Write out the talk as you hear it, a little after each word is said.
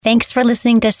Thanks for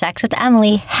listening to Sex with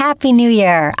Emily. Happy New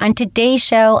Year. On today's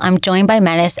show, I'm joined by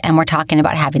Menace, and we're talking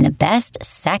about having the best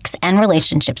sex and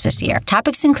relationships this year.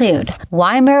 Topics include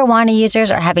why marijuana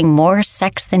users are having more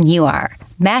sex than you are,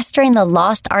 mastering the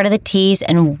lost art of the tease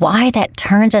and why that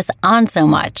turns us on so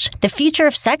much, the future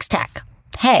of sex tech.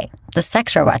 Hey, the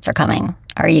sex robots are coming.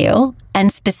 Are you?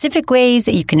 And specific ways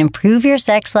that you can improve your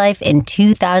sex life in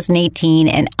 2018,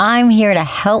 and I'm here to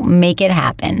help make it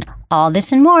happen. All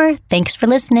this and more. Thanks for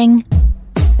listening.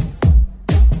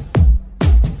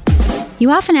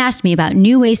 You often ask me about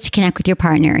new ways to connect with your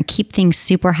partner and keep things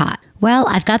super hot. Well,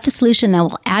 I've got the solution that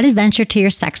will add adventure to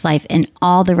your sex life in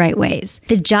all the right ways.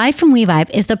 The Jive from WeVibe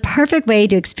is the perfect way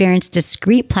to experience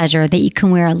discreet pleasure that you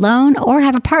can wear alone or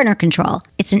have a partner control.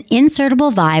 It's an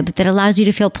insertable vibe that allows you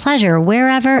to feel pleasure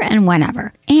wherever and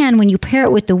whenever. And when you pair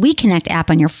it with the WeConnect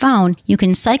app on your phone, you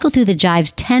can cycle through the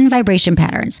Jive's 10 vibration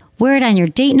patterns. Wear it on your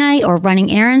date night or running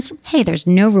errands. Hey, there's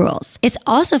no rules. It's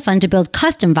also fun to build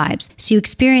custom vibes so you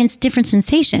experience different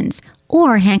sensations,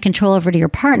 or hand control over to your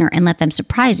partner and let them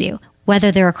surprise you,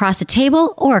 whether they're across the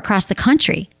table or across the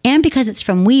country. And because it's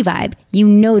from WeVibe, you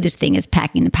know this thing is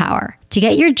packing the power. To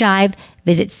get your Jive,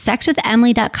 visit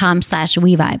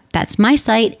sexwithemily.com/WeVibe. That's my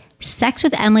site,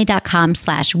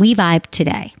 sexwithemily.com/WeVibe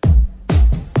today.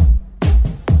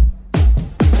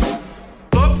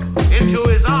 Look into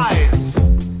his eyes.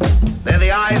 They're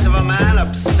the eyes of a man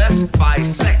obsessed by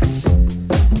sex.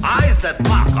 Eyes that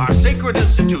mock our sacred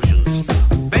institutions.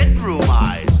 Bedroom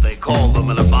eyes, they call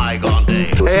them in a bygone day.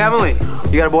 Hey, Emily,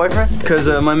 you got a boyfriend? Because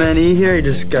my man E here, he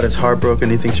just got his heart broken.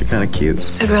 He thinks you're kind of cute.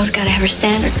 A girl's got to have her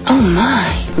standards. Oh, my.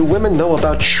 Do women know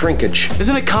about shrinkage?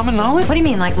 Isn't it common knowledge? What do you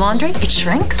mean, like laundry? It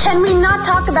shrinks? Can we not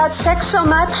talk about sex so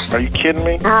much? Are you kidding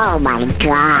me? Oh my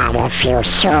God, it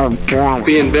feels so good.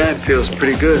 Being bad feels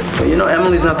pretty good. But you know,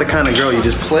 Emily's not the kind of girl you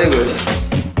just play with.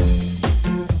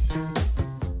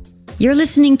 You're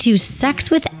listening to Sex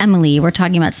with Emily. We're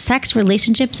talking about sex,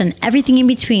 relationships, and everything in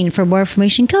between. For more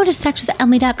information, go to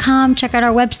sexwithemily.com. Check out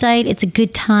our website. It's a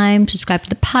good time. Subscribe to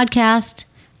the podcast.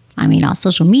 All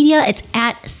social media. It's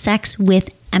at Sex with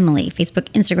Emily. Facebook,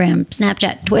 Instagram,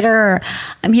 Snapchat, Twitter.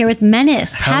 I'm here with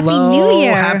Menace. Hello. Happy New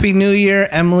Year. Happy New Year,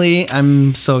 Emily.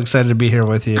 I'm so excited to be here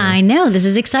with you. I know. This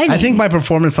is exciting. I think my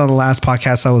performance on the last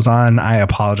podcast I was on, I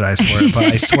apologize for it, but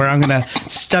I swear I'm going to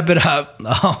step it up.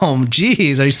 Oh,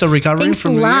 geez. Are you still recovering Thanks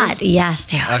from a New lot. Year's? Yes,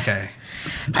 dude. Okay.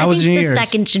 How was New the Year's?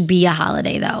 second should be a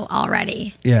holiday, though,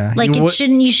 already. Yeah. Like, you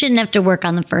shouldn't have to work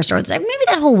on the first or the second. Maybe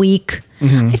that whole week.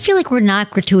 Mm-hmm. I feel like we're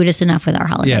not gratuitous enough with our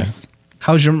holidays. Yeah.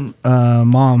 How's your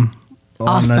mom?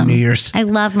 Awesome. On New Year's. I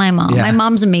love my mom. Yeah. My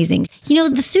mom's amazing. You know,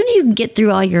 the sooner you can get through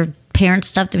all your parent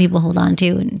stuff that people hold on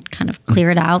to and kind of clear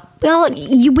it out. Well,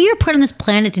 we are put on this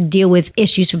planet to deal with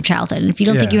issues from childhood. And if you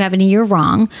don't think you have any, you're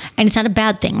wrong. And it's not a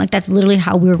bad thing. Like, that's literally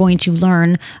how we're going to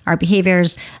learn our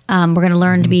behaviors. We're going to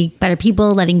learn to be better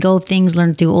people, letting go of things,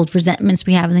 learn through old resentments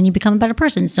we have, and then you become a better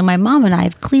person. So my mom and I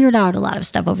have cleared out a lot of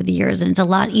stuff over the years, and it's a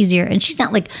lot easier. And she's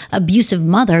not like abusive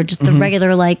mother, just the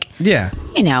regular, like,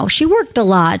 you know, she worked a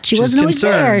lot. She wasn't always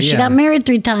there. She got married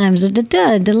 3 times, did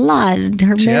a lot.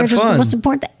 Her marriage was the most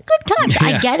important. Good times.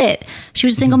 I get it. She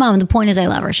was a single mom. And the point is, I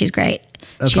love her. She's great.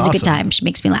 She's awesome. A good time. She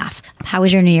makes me laugh. How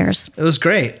was your New Year's? It was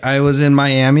great. I was in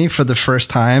Miami for the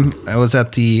first time. I was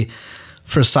at the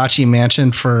Versace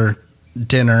mansion for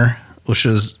dinner, which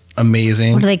was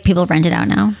amazing. What, do like people rent it out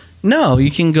now? No,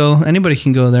 you can go. Anybody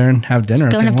can go there and have dinner.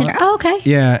 Just go and have dinner. Oh, okay.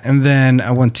 Yeah, and then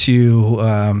I went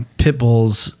to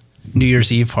Pitbull's New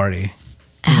Year's Eve party.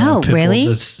 Oh, Pitbull, really?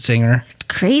 The singer. It's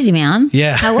crazy, man.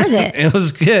 Yeah. How was it? It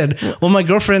was good. Well, my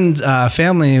girlfriend's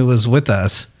family was with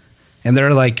us, and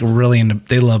they're like really into.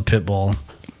 They love Pitbull.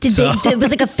 It was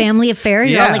like a family affair.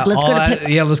 You're all like, let's go to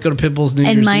Pitbull. Let's go to Pitbull's New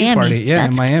Year's Eve party. Yeah,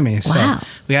 in Miami. So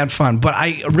we had fun. But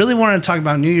I really wanted to talk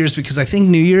about New Year's because I think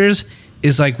New Year's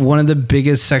is like one of the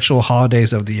biggest sexual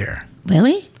holidays of the year.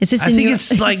 Really? Is this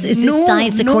science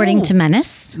according to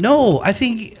Menace? No, I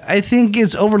think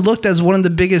it's overlooked as one of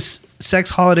the biggest sex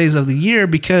holidays of the year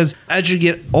because as you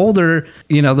get older,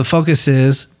 you know, the focus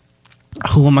is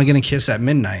who am I going to kiss at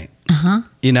midnight? Uh-huh.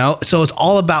 You know, so it's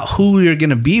all about who you're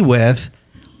going to be with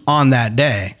on that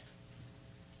day.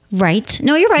 Right.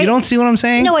 No, you're right. You don't see what I'm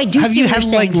saying? No, I do see what you're saying. Have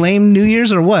you had like lame New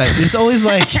Year's or what? It's always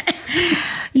like...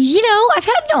 You know, I've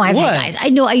had guys. I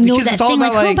know because that thing.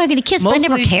 Like, who am I going to kiss? But I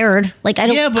never cared. Like, I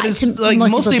don't. Yeah, but it's like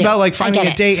mostly about like finding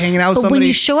a date, hanging out with somebody. But when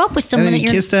you show up with someone, and then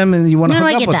you kiss them, and you want to hook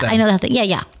up with them. I know that thing.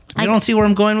 Yeah. You don't see where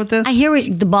I'm going with this? I hear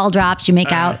the ball drops, you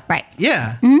make out, right?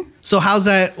 Yeah. Mm-hmm. So how's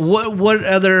that? What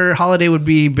other holiday would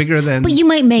be bigger than? But you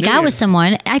might make out with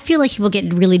someone. I feel like people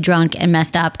get really drunk and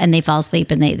messed up, and they fall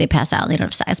asleep and they pass out. And they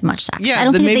don't have as much sex. Yeah, I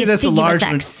don't think maybe they're that's a thinking large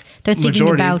about sex. They're thinking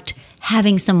majority. about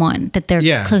having someone that they're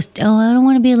Yeah. close to. Oh, I don't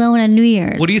want to be alone on New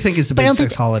Year's. What do you think is the But I big don't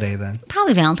sex think- holiday then?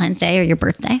 Probably Valentine's Day or your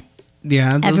birthday.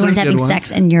 Yeah, those Everyone's are good having ones.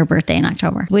 sex and your birthday in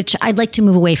October, which I'd like to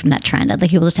move away from that trend. I'd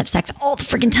like people to just have sex all the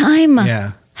freaking time.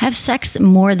 Yeah. Have sex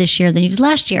more this year than you did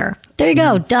last year. There you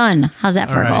go. Done. How's that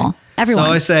for All a right. goal? Everyone.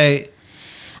 So I say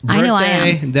birthday, I know I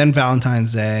am. then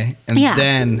Valentine's Day, and Yeah.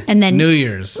 then And then New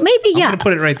Year's. maybe, I'm yeah. gonna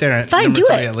put it right there at Fine, number do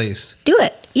 3 it. at least. Do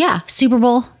it. Yeah. Super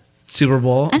Bowl. Super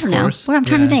Bowl. I don't know. course. Where I'm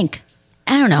trying to Yeah. think.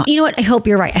 I don't know. You know what? I hope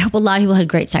you're right. I hope a lot of people had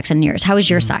great sex on New Year's. How was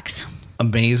your sex?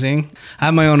 Amazing. I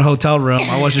have my own hotel room.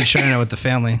 I wasn't sharing it with the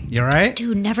family. You all right?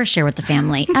 Dude, never share with the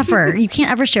family. Ever. You can't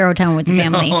ever share a hotel room with the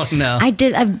family. No. I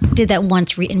did that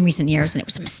once in recent years and it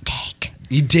was a mistake.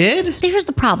 You did? Here's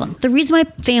the problem. The reason why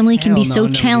family can Hell be no, so I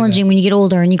never do challenging that. when you get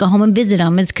older and you go home and visit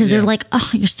them is because they're Yeah. like, oh,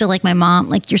 you're still like my mom.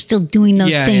 Like, you're still doing those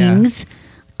Yeah, things.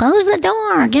 Close the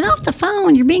door. Get off the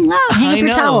phone. You're being loud. Hang up your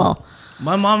towel.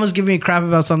 My mom was giving me crap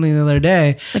about something the other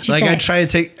day. What'd she like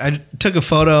say? I took a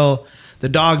photo. The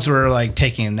dogs were like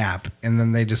taking a nap, and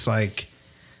then they just like,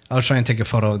 I was trying to take a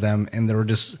photo of them, and they were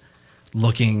just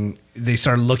looking. They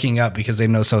started looking up because they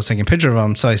noticed I was taking a picture of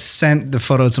them. So I sent the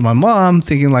photo to my mom,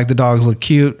 thinking like the dogs look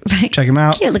cute. Right. Check them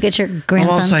out. Cute. Look at your My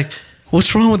grandson. mom's like,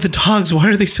 "What's wrong with the dogs? Why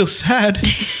are they so sad?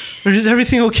 Is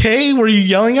everything okay? Were you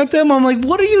yelling at them?" I'm like,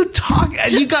 "What are you talking?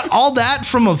 You got all that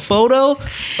from a photo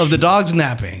of the dogs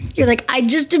napping." You're like, I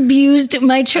just abused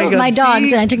my I go, dogs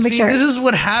 "See- and I took a see, picture. This is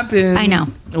what happens. I know.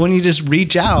 When you just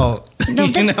reach out. No,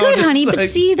 You that's know, good, just honey. But like-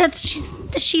 see, is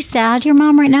she sad, your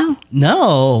mom, right now?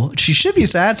 No, she should be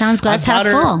sad. Sounds glass I bought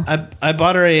half her- full. I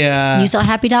bought her a. You saw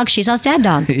happy dog, she saw sad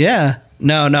dog. Yeah.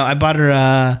 No. I bought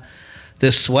her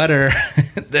this sweater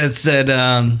that said,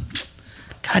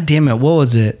 God damn it, what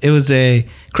was it? It was a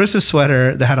Christmas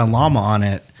sweater that had a llama on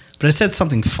it, but it said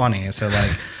something funny. It said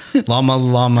like,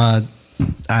 llama,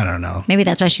 I don't know. Maybe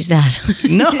that's why she's sad.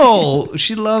 No,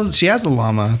 she has a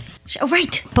llama. Oh,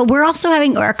 right. But we're also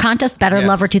having our contest, Better Yes.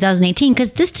 Lover 2018,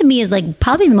 because this to me is like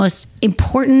probably the most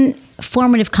important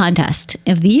formative contest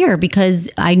of the year, because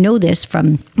I know this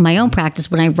from my own practice.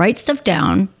 When I write stuff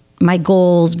down, my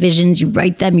goals, visions, you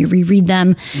write them, you reread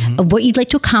them, of what you'd like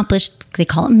to accomplish. They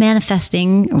call it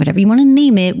manifesting or whatever you want to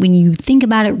name it. When you think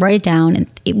about it, write it down, and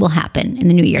it will happen in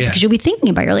the new year, Yeah. because you'll be thinking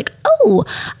about it. You're like, oh,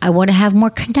 I want to have more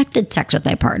connected sex with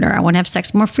my partner. I want to have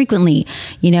sex more frequently.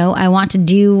 I want to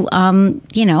do, I'm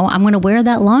going to wear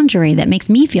that lingerie that makes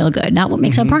me feel good, not what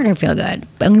makes my partner feel good.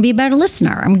 I'm going to be a better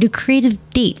listener. I'm going to do creative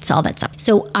dates, all that stuff.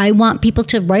 So I want people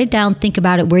to write it down, think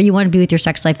about it, where you want to be with your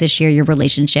sex life this year, your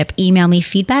relationship. Email me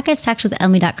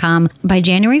feedback@sexwithemily.com. By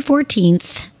January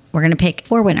 14th, we're going to pick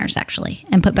 4 winners, actually,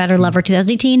 and put Better Lover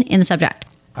 2018 in the subject.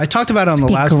 I talked about it on This the would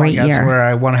be a last great podcast year. where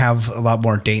I want to have a lot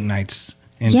more date nights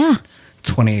in Yeah.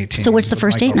 2018. So what's the with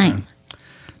first my date night? girlfriend.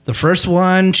 The first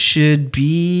one should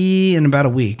be in about a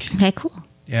week. Okay, cool.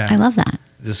 Yeah. I love that.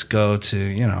 Just go to,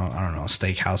 I don't know, a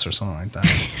steakhouse or something like that.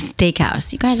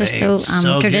 Steakhouse. You guys are so,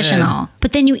 So traditional. good.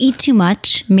 But then you eat too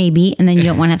much, maybe, and then you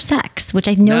don't want to have sex, which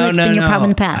I know that's been your problem in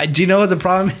the past. Do you know what the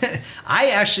problem is? I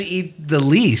actually eat the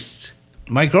least.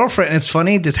 My girlfriend, it's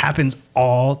funny, this happens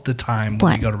all the time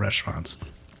when What? we go to restaurants.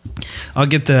 I'll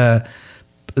get the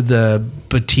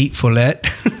petite foulette.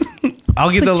 I'll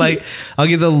get the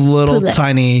little Poulet.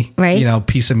 tiny, Right.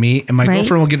 piece of meat, and my Right.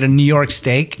 girlfriend will get a New York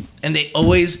steak, and they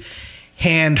always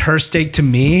hand her steak to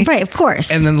me, Right, of course.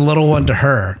 and then the little one to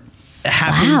her. It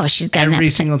happens Wow, she's got an every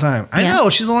appetite. single time. I Yeah. know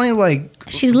she's only like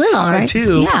She's little,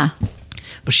 5'2", right? Yeah,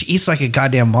 but she eats like a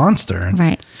goddamn monster.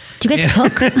 right. Do you guys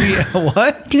cook? Yeah,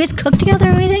 what? Do you guys cook together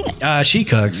or anything? She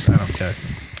cooks. I don't cook.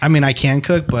 I mean, I can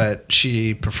cook, but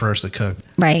she prefers to cook.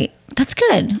 Right. That's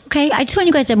good. Okay. I just want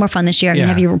you guys to have more fun this year. I'm going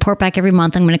Yeah. to have you report back every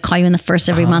month. I'm going to call you in the first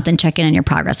every month and check in on your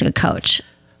progress like a coach.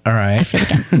 All right. I feel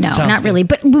like no, Sounds not good. really.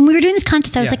 But when we were doing this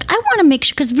contest, I was Yeah. like, I want to make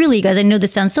sure, because really, you guys, I know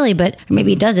this sounds silly, but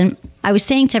maybe it doesn't. I was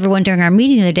saying to everyone during our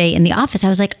meeting the other day in the office, I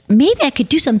was like, maybe I could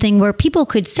do something where people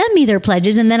could send me their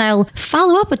pledges and then I'll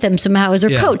follow up with them somehow as their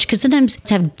Yeah. coach. Because sometimes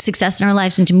to have success in our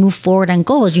lives and to move forward on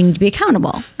goals, you need to be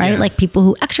accountable, right? Yeah. Like people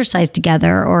who exercise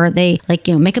together, or they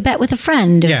make a bet with a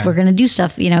friend if Yeah. we're going to do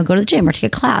stuff, go to the gym or take a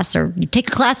class, or you take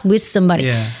a class with somebody.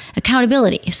 Yeah.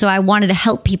 Accountability. So I wanted to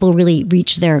help people really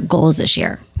reach their goals this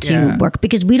year to Yeah. work,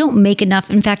 because we don't make enough.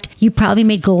 In fact, you probably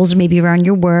made goals maybe around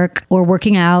your work or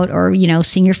working out or,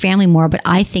 seeing your family more. But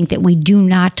I think that we do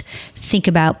not think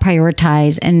about,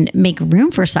 prioritize, and make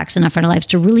room for sex enough in our lives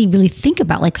to really, really think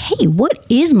about like, hey, what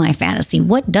is my fantasy?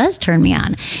 What does turn me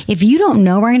on? If you don't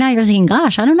know right now, you're thinking,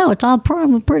 gosh, I don't know. It's all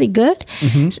pretty good.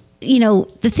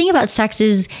 The thing about sex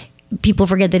is people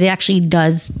forget that it actually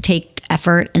does take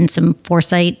effort and some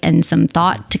foresight and some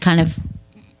thought to kind of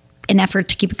an effort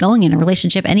to keep it going in a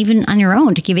relationship and even on your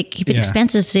own to keep it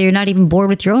expensive so you're not even bored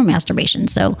with your own masturbation.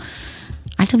 So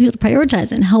I tell people to prioritize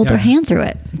it and hold their hand through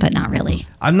it, but not really.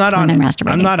 I'm not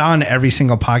on every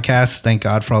single podcast. Thank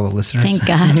God for all the listeners. Thank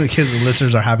God. Because the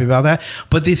listeners are happy about that.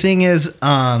 But the thing is,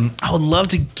 I would love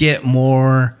to get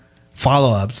more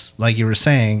follow-ups, like you were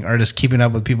saying, or just keeping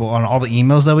up with people on all the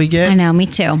emails that we get. I know, me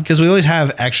too. Because we always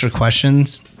have extra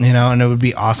questions, and it would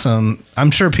be awesome.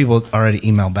 I'm sure people already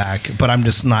email back, but I'm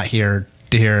just not here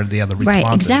to hear the other responses.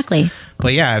 Right, exactly.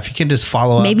 But yeah, if you can just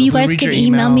follow up. Maybe you guys could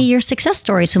email me your success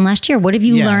stories from last year. What have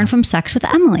you learned from sex with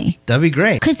Emily? That'd be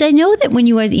great. Because I know that when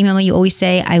you guys email me, you always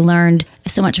say, I learned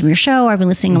so much from your show. I've been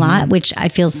listening a lot, which I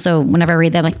feel so whenever I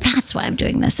read that, I'm like, that's why I'm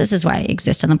doing this. This is why I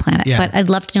exist on the planet. Yeah. But I'd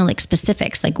love to know like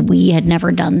specifics, like we had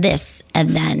never done this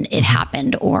and then it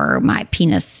happened, or my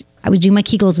penis. I was doing my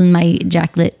Kegels and my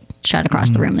ejaculate shot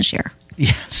across the room this year.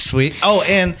 Yeah, sweet. Oh,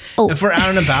 and if we're out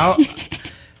and about...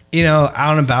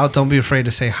 out and about, don't be afraid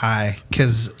to say hi,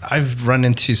 because I've run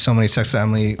into so many Sex with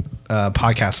Emily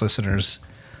podcast listeners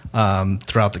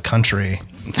throughout the country.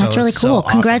 That's really cool.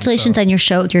 Awesome. Congratulations on your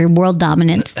show, your world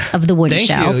dominance of the Woody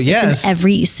Show. Thank you. Yes. It's in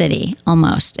every city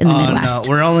almost in the Midwest.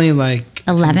 No, we're only like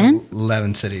 11?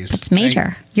 11 cities. That's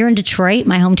major. You're in Detroit,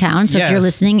 my hometown. So if you're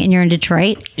listening and you're in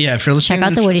Detroit, if you're listening, check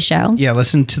out the Woody Show. Yeah,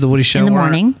 listen to the Woody Show in the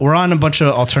morning. We're on a bunch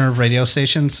of alternative radio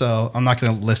stations, so I'm not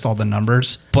going to list all the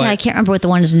numbers. But I can't remember what the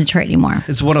one is in Detroit anymore.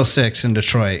 It's 106 in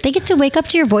Detroit. They get to wake up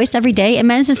to your voice every day. And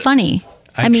Menace is funny.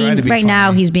 I mean, right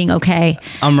now he's being okay.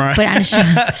 I'm right. But on a show,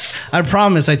 I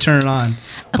promise I turn it on. Okay.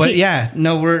 But yeah,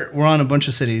 no, we're on a bunch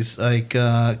of cities. Like,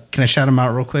 can I shout them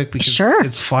out real quick? Because sure.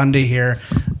 It's fun to hear.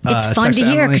 It's fun to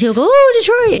hear because you'll go, oh,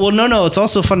 Detroit. Well, no. It's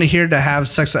also fun to hear to have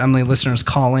Sex with Emily listeners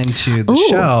call into the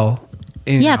show.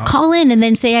 Call in and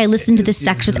then say I listened to the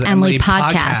Sex with Emily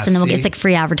podcast, and then it's like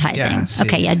free advertising.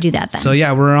 Yeah, do that then. So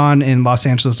yeah, we're on in Los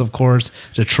Angeles, of course,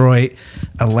 Detroit,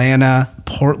 Atlanta,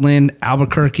 Portland,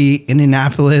 Albuquerque,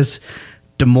 Indianapolis,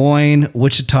 Des Moines,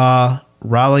 Wichita,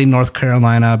 Raleigh, North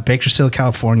Carolina, Bakersfield,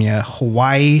 California,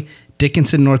 Hawaii,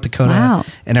 Dickinson, North Dakota,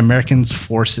 and Americans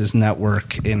Forces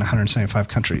Network in 175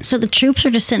 countries. So the troops are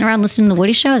just sitting around listening to the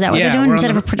Woody Show? Is that what they're doing instead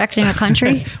of protecting our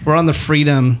country? We're on the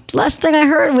Freedom. Last thing I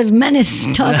heard was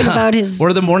Menace talking about his...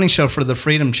 We're the morning show for the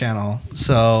Freedom Channel.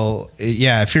 So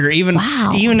yeah, if you're even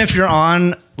if you're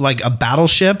on like a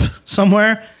battleship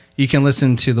somewhere, you can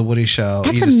listen to the Woody Show.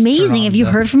 That's amazing. Have you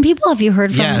heard from people? Have you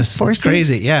heard from forces? It's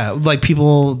crazy. Yeah, like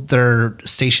people they're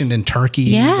stationed in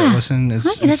Turkey. That listen.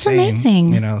 It's that's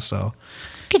insane, amazing. So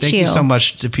thank you so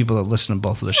much to people that listen to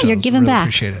both of the shows. You're giving really back.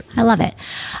 Appreciate it. I love it.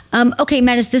 Okay,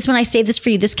 Menace, this one I saved this for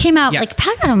you. This came out like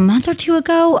probably about a month or two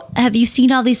ago. Have you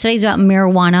seen all these studies about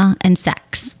marijuana and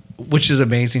sex? Which is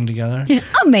amazing together.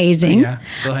 Amazing. Yeah,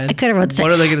 go ahead. I could have wrote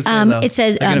What are they going to say, though? It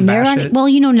says marijuana. Well,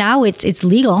 now it's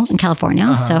legal in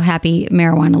California, so happy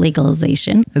marijuana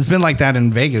legalization. It's been like that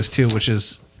in Vegas, too, which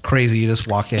is crazy. You just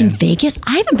walk in. In Vegas?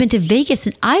 I haven't been to Vegas.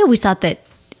 I always thought that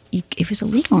it was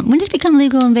illegal. When did it become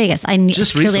legal in Vegas? I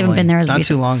just clearly haven't been there as not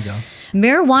too long ago.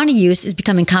 Marijuana use is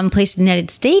becoming commonplace in the United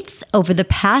States. Over the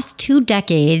past 2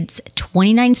 decades,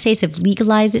 29 states have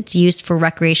legalized its use for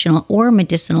recreational or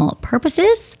medicinal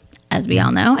purposes. As we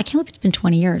all know, I can't believe it's been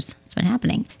 20 years. It's been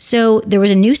happening. So there was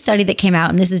a new study that came out,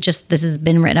 and this has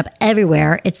been written up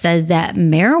everywhere. It says that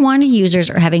marijuana users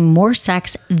are having more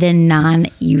sex than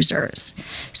non-users.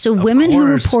 So women who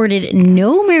reported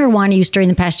no marijuana use during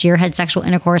the past year had sexual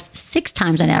intercourse 6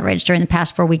 times on average during the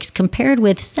past 4 weeks, compared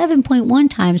with 7.1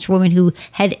 times for women who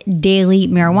had daily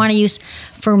marijuana use.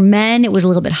 For men, it was a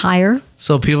little bit higher.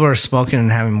 So people are smoking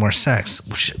and having more sex,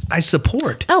 which I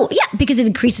support. Oh, yeah, because it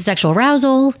increases sexual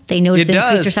arousal. They notice it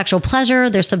increases their sexual pleasure,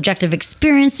 their subjective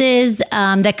experiences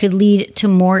that could lead to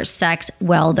more sex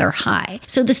while they're high.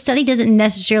 So the study doesn't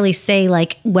necessarily say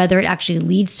like whether it actually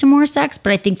leads to more sex,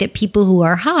 but I think that people who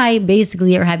are high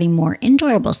basically are having more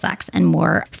enjoyable sex and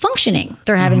more functioning.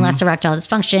 They're having less erectile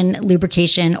dysfunction,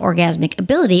 lubrication, orgasmic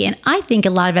ability. And I think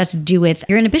a lot of it has to do with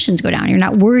your inhibitions go down. You're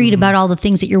not worried about all the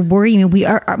things that you're worrying.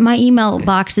 My email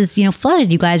box is,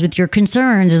 flooded, you guys, with your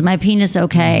concerns. Is my penis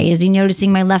okay? Is he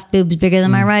noticing my left boob's bigger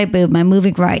than my right boob? Am I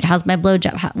moving right? How's my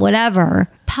blowjob? Whatever.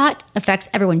 Pot affects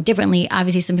everyone differently.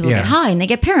 Obviously, some people get high and they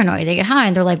get paranoid. They get high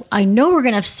and they're like, I know we're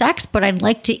going to have sex, but I'd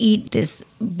like to eat this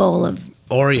bowl of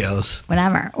Oreos.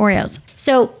 Oreos.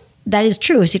 So that is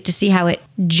true. So you have to see how it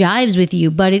jives with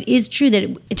you. But it is true that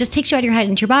it just takes you out of your head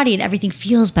into your body and everything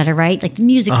feels better, right? Like the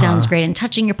music sounds great and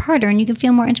touching your partner and you can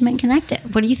feel more intimate and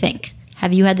connected. What do you think?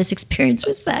 Have you had this experience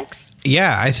with sex?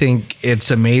 Yeah, I think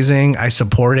it's amazing. I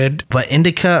support it. But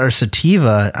indica or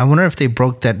sativa, I wonder if they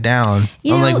broke that down.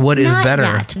 What is better?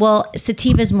 Yet. Well,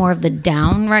 sativa is more of the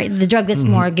down, right? The drug that's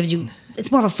more gives you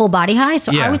it's more of a full body high.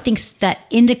 So Yeah. I would think that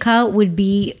indica would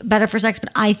be better for sex.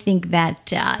 But I think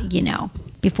that,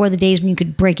 before the days when you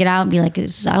could break it out and be like,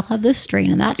 I'll have this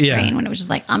strain and that strain. Yeah. When it was just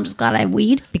like, I'm just glad I have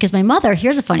weed. Because my mother,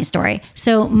 here's a funny story.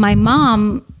 So my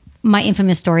mom, my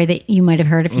infamous story that you might have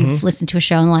heard if you've listened to a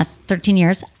show in the last 13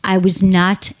 years, I was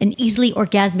not an easily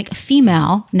orgasmic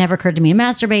female. Never occurred to me to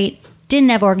masturbate. Didn't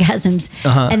have orgasms.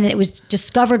 And then it was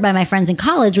discovered by my friends in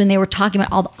college when they were talking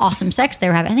about all the awesome sex they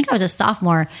were having. I think I was a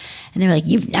sophomore and they were like,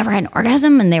 you've never had an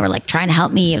orgasm? And they were like trying to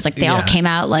help me. It was like they all came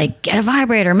out like, get a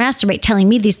vibrator, masturbate, telling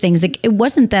me these things. Like, it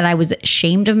wasn't that I was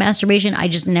ashamed of masturbation. I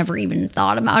just never even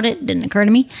thought about it. It didn't occur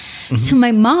to me. So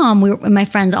my mom, my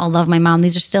friends all love my mom.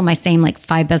 These are still my same like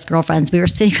 5 best girlfriends. We were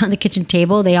sitting on the kitchen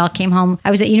table. They all came home.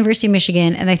 I was at University of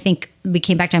Michigan and I think we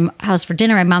came back to my house for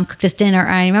dinner. My mom cooked us dinner.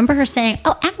 And I remember her saying,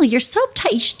 oh, Emily, you're so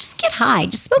uptight. You should just get high.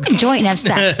 Just smoke a joint and have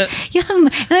sex.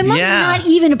 And my mom's not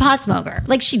even a pot smoker.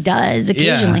 Like she does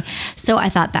occasionally. So I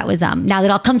thought that was, now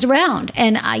that all comes around.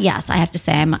 And yes, I have to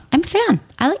say I'm a fan.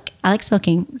 I like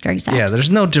smoking during sex. Yeah, there's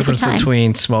no difference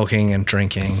between smoking and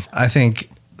drinking. I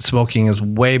think smoking is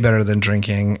way better than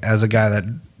drinking. As a guy that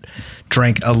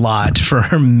drank a lot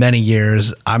for many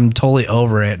years, I'm totally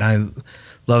over it. And I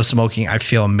love smoking. I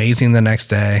feel amazing the next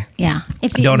day. Yeah.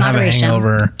 If you don't have a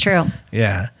hangover. True.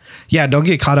 Yeah. Yeah, don't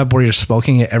get caught up where you're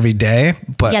smoking it every day,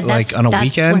 but like on a that's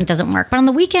weekend. when it doesn't work. But on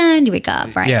the weekend, you wake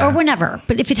up, right? Yeah. Or whenever.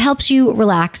 But if it helps you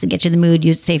relax and get you in the mood,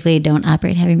 use it safely, don't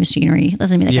operate heavy machinery.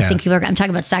 Listen to me. Like, I think I'm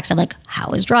talking about sex. I'm like, how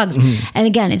is drugs? And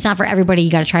again, it's not for everybody.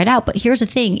 You got to try it out. But here's the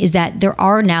thing is that there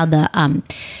are now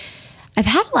I've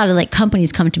had a lot of like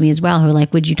companies come to me as well who are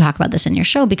like, would you talk about this in your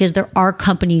show? Because there are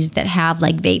companies that have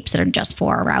like vapes that are just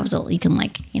for arousal. You can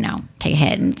like, take a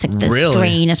hit and it's like the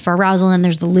strain is for arousal. And then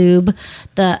there's the lube.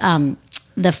 The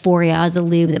Foria is a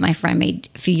lube that my friend made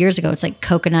a few years ago. It's like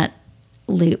coconut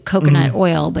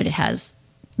oil, but it has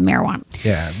marijuana.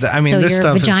 Yeah. So this your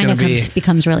stuff vagina is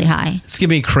becomes really high. It's going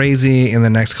to be crazy in the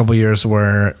next couple of years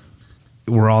where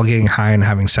we're all getting high and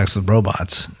having sex with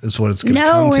robots is what it's going to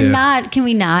come to. No, we're not. Can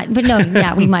we not? But no,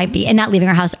 yeah, we might be. And not leaving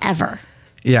our house ever.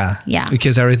 Yeah. Yeah.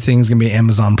 Because everything's going to be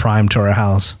Amazon Prime to our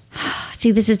house.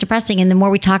 See, this is depressing. And the more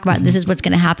we talk about it, this is what's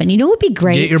going to happen. You know what would be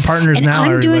great? Get your partners and now,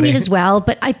 I'm everybody. doing it as well.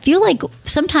 But I feel like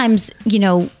sometimes,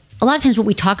 a lot of times what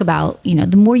we talk about,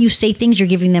 the more you say things, you're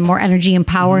giving them more energy and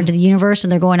power into the universe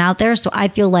and they're going out there. So I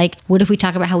feel like, what if we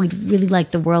talk about how we'd really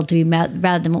like the world to be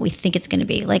rather than what we think it's going to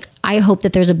be? Like, I hope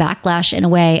that there's a backlash in a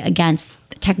way against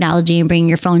technology and bringing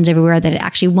your phones everywhere, that it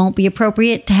actually won't be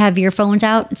appropriate to have your phones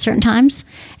out at certain times,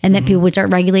 and that people would start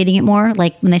regulating it more.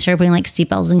 Like when they started putting like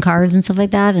seatbelts in cars and stuff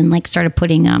like that, and like started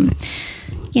putting,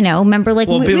 remember like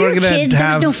when we were kids, there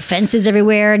was no fences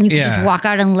everywhere and you could just walk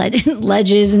out on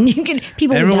ledges and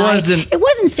people would die. It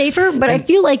wasn't safer, but I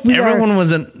feel like everyone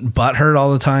wasn't butthurt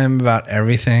all the time about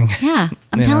everything. Yeah,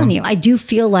 I'm telling you, I do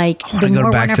feel like I want to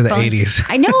go back to the 80s.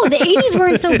 I know the 80s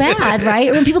weren't so bad,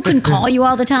 right? When people couldn't call you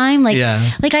all the time. Like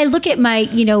I look at my,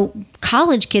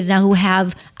 college kids now who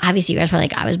have, obviously you guys were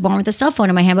like, I was born with a cell phone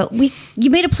in my hand, but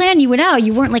you made a plan, you went out,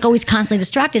 you weren't like always constantly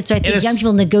distracted. So I think young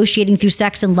people negotiating through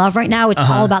sex and love right now, it's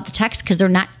all about the text because they're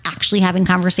not actually having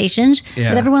conversations with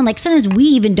everyone. Like sometimes we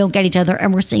even don't get each other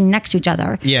and we're sitting next to each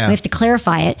other. Yeah. We have to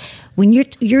clarify it. When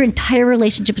your entire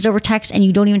relationship is over text and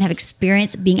you don't even have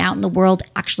experience being out in the world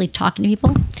actually talking to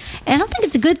people. And I don't think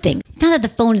it's a good thing. Not that the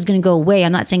phone is going to go away.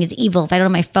 I'm not saying it's evil. If I don't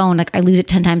have my phone, like I lose it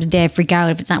 10 times a day, I freak out.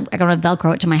 If it's not, I got to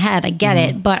Velcro it to my head. I get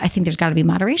it. But I think there's got to be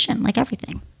moderation, like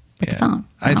everything with the phone.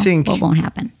 I think what won't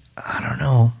happen. I don't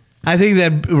know. I think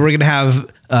that we're going to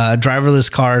have driverless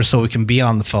cars so we can be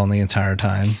on the phone the entire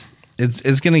time.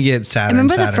 It's going to get sadder. I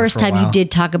remember the first time you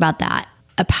did talk about that.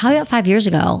 Probably about 5 years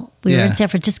ago, we were in San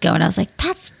Francisco, and I was like,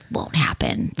 "That won't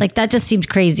happen." Like that just seemed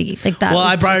crazy. Like that. Well,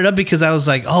 I brought it up because I was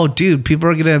like, "Oh, dude, people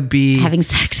are gonna be having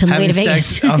sex on the way to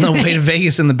Vegas on the way to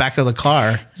Vegas in the back of the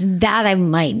car." That I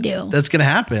might do. That's gonna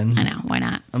happen. I know. Why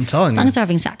not? I'm telling you. As long as they're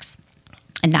having sex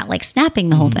and not like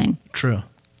snapping the whole thing. True.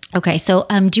 Okay, so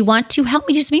do you want to help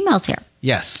me do some emails here?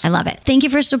 Yes. I love it. Thank you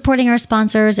for supporting our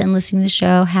sponsors and listening to the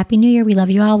show. Happy New Year. We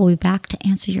love you all. We'll be back to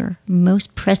answer your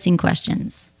most pressing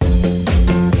questions.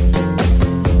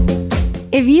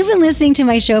 If you've been listening to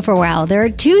my show for a while, there are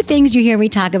two things you hear me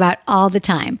talk about all the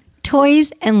time: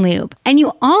 toys and lube. And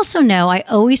you also know I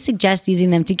always suggest using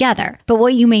them together. But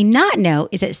what you may not know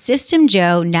is that System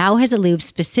Joe now has a lube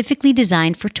specifically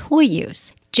designed for toy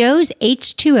use. Joe's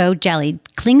H2O jelly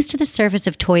clings to the surface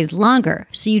of toys longer,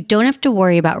 so you don't have to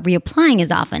worry about reapplying as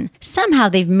often. Somehow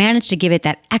they've managed to give it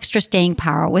that extra staying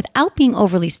power without being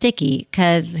overly sticky,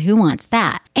 because who wants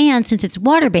that? And since it's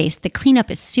water-based, the cleanup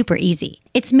is super easy.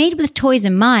 It's made with toys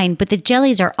in mind, but the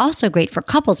jellies are also great for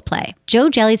couples play. Joe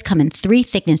jellies come in 3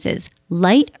 thicknesses: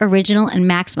 light, original, and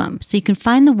maximum, so you can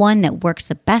find the one that works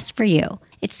the best for you.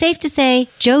 It's safe to say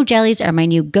Joe jellies are my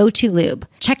new go-to lube.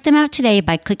 Check them out today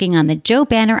by clicking on the Joe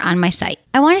banner on my site.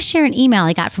 I want to share an email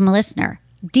I got from a listener.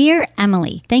 Dear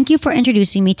Emily, thank you for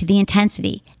introducing me to the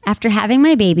Intensity. After having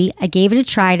my baby, I gave it a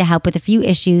try to help with a few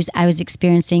issues I was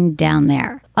experiencing down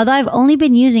there. Although I've only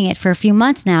been using it for a few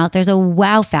months now, there's a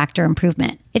wow factor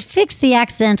improvement. It fixed the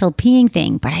accidental peeing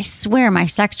thing, but I swear my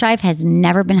sex drive has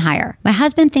never been higher. My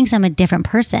husband thinks I'm a different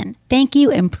person. Thank you,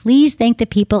 and please thank the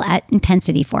people at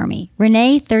Intensity for me.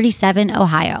 Renee, 37,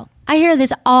 Ohio. I hear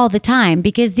this all the time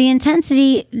because the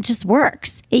Intensity just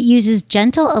works. It uses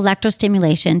gentle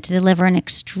electrostimulation to deliver an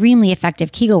extremely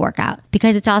effective Kegel workout.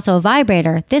 Because it's also a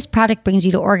vibrator, this product brings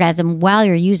you to orgasm while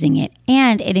you're using it,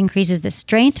 and it increases the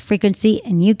strength, frequency,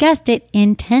 and you guessed it,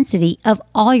 intensity of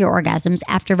all your orgasms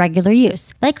after regular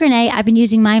use. Like Renee, I've been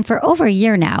using mine for over a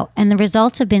year now, and the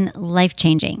results have been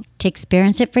life-changing. To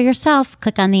experience it for yourself,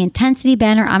 click on the Intensity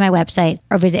banner on my website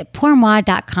or visit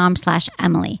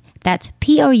pourmoi.com/Emily. That's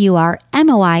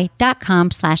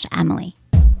pourmoi.com/Emily.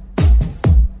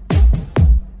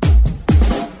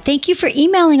 Thank you for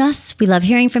emailing us. We love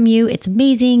hearing from you. It's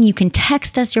amazing. You can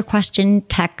text us your question.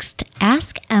 Text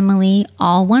Ask Emily,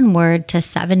 all one word, to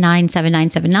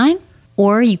 797979.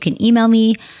 Or you can email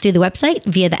me through the website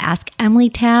via the Ask Emily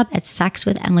tab at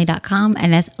sexwithemily.com.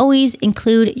 And as always,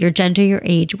 include your gender, your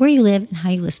age, where you live, and how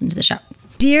you listen to the show.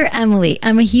 Dear Emily,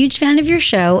 I'm a huge fan of your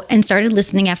show and started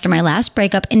listening after my last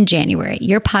breakup in January.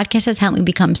 Your podcast has helped me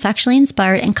become sexually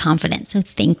inspired and confident, so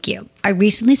thank you. I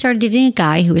recently started dating a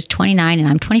guy who is 29 and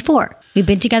I'm 24. We've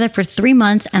been together for 3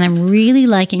 months and I'm really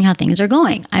liking how things are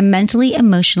going. I'm mentally,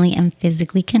 emotionally, and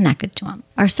physically connected to him.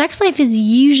 Our sex life is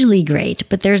usually great,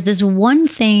 but there's this one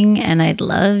thing and I'd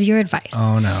love your advice.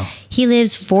 Oh no. He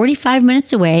lives 45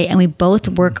 minutes away and we both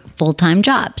work full-time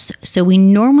jobs. So we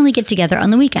normally get together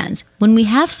on the weekends. When we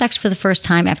have sex for the first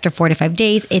time after 45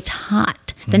 days, it's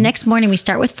hot. The next morning we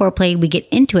start with foreplay, we get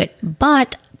into it,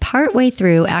 but partway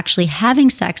through actually having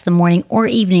sex the morning or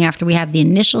evening after we have the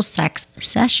initial sex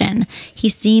session, he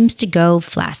seems to go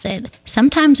flaccid.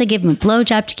 Sometimes I give him a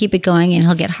blowjob to keep it going and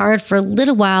he'll get hard for a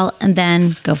little while and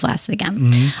then go flaccid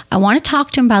again. I want to talk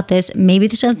to him about this. Maybe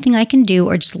there's something I can do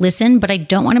or just listen, but I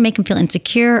don't want to make him feel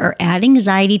insecure or add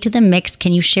anxiety to the mix.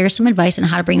 Can you share some advice on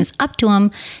how to bring this up to him?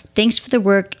 Thanks for the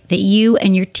work that you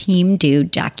and your team do.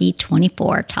 Jackie,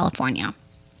 24, California.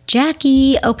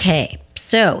 Jackie, okay.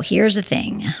 So here's the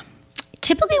thing.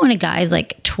 Typically when a guy's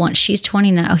like 20, she's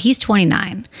 29, oh, he's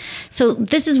 29. So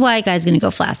this is why a guy's going to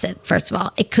go flaccid, first of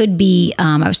all. It could be,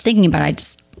 I was thinking about it, I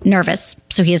just nervous.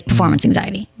 So he has performance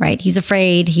anxiety, right? He's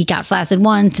afraid he got flaccid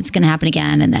once, it's going to happen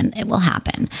again, and then it will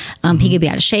happen. He could be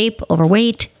out of shape,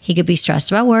 overweight. He could be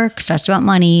stressed about work, stressed about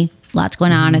money. Lots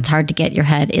going on. It's hard to get your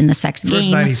head in the sex game.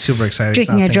 First night, he's super excited.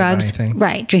 Drinking or drugs.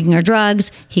 Right. Drinking or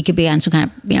drugs. He could be on some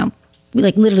kind of,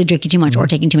 like literally drinking too much or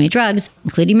taking too many drugs,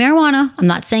 including marijuana. I'm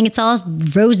not saying it's all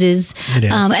roses. It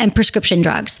is. And prescription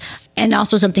drugs. And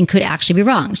also something could actually be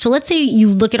wrong. So let's say you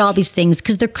look at all these things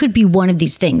because there could be one of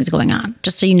these things going on,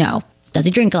 just so you know. Does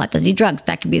he drink a lot? Does he do drugs?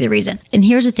 That could be the reason. And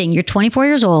here's the thing. You're 24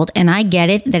 years old, and I get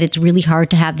it that it's really hard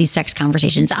to have these sex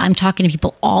conversations. I'm talking to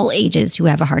people all ages who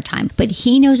have a hard time. But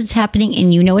he knows it's happening,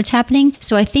 and you know it's happening.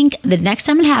 So I think the next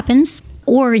time it happens,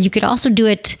 or you could also do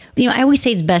it, I always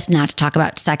say it's best not to talk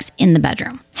about sex in the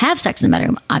bedroom. Have sex in the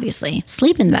bedroom, obviously.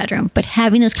 Sleep in the bedroom. But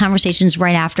having those conversations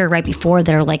right after, right before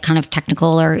that are like kind of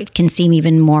technical or can seem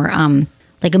even more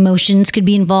like emotions could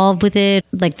be involved with it.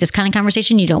 Like this kind of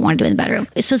conversation you don't want to do in the bedroom.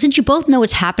 So since you both know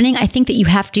what's happening, I think that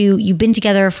you've been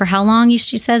together for how long?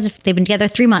 She says if they've been together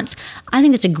 3 months. I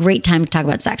think that's a great time to talk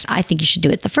about sex. I think you should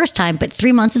do it the first time, but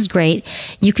 3 months is great.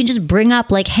 You can just bring up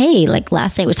like, hey, like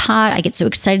last night was hot. I get so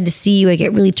excited to see you. I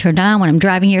get really turned on when I'm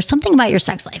driving here. Something about your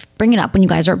sex life. Bring it up when you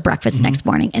guys are at breakfast the next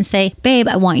morning and say, babe,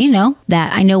 I want you to know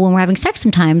that I know when we're having sex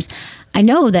sometimes, I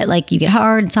know that like you get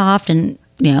hard and soft and,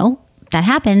 that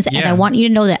happens. Yeah. And I want you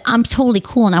to know that I'm totally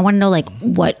cool. And I want to know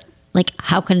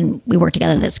how can we work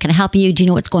together? This can I help you? Do you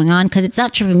know what's going on? Because it's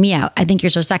not tripping me out. I think you're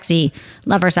so sexy.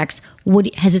 Love our sex.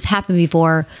 Has this happened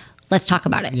before? Let's talk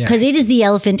about it. Because it is the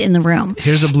elephant in the room.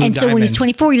 Here's a blue diamond. And so when he's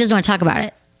 24, he doesn't want to talk about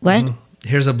it. What?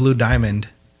 Here's a blue diamond.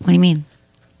 What do you mean?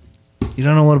 You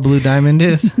don't know what a blue diamond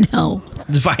is? No.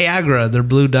 It's Viagra. They're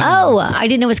blue diamonds. Oh, I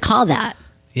didn't know it was called that.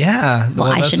 Yeah.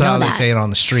 Well, I that's should how know they that. say it on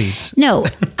the streets. No,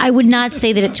 I would not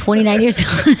say that at 29 years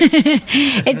old,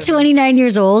 at 29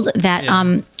 years old that,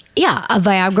 a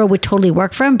Viagra would totally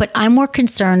work for him, but I'm more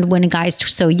concerned when a guy's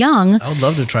so young. I would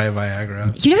love to try a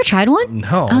Viagra. You never tried one?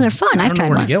 No. Oh, they're fun. I I've don't know tried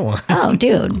where one. to get one. Oh,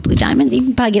 dude, Blue Diamond. You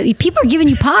can probably get. People are giving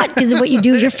you pot because of what you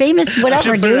do. You're famous,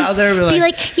 whatever, put it dude. out there and be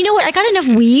like, you know what? I got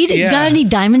enough weed. You got any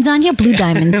diamonds on you? Blue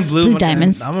diamonds. Blue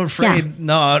diamonds. I'm afraid. Yeah.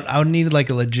 No, I would need like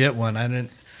a legit one.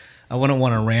 I wouldn't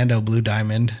want a rando blue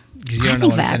diamond. Because you I don't know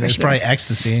think what it's in. Viagra It's should probably be-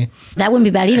 ecstasy. That wouldn't be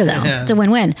bad either, though. Yeah. It's a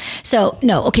win-win. So,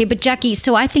 no. Okay, but Jackie,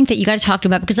 so I think that you got to talk to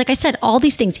him about, because like I said, all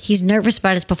these things, he's nervous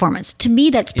about his performance. To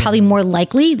me, that's probably more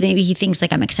likely. Maybe he thinks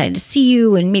like, I'm excited to see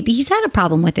you, and maybe he's had a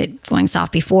problem with it going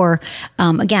soft before.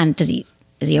 Again, is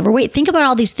he overweight? Think about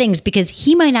all these things because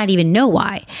he might not even know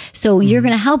why. So you're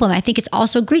going to help him. I think it's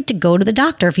also great to go to the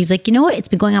doctor. If he's like, you know what, it's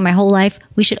been going on my whole life.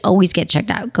 We should always get checked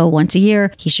out. Go once a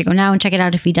year. He should go now and check it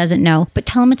out if he doesn't know. But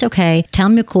tell him it's okay. Tell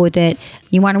him you're cool with it.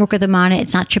 You want to work with him on it.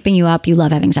 It's not tripping you up. You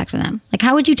love having sex with him. Like,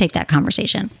 how would you take that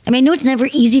conversation? I mean, I know it's never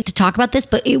easy to talk about this,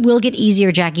 but it will get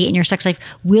easier, Jackie, and your sex life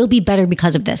will be better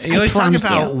because of this. You I always talk promise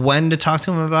about you. when to talk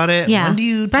to him about it. Yeah. When do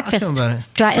you breakfast. talk to him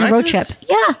about it? In a road trip. Breakfast?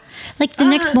 Yeah. Like the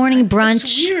next morning brunch.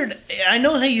 It's weird. I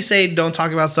know how you say don't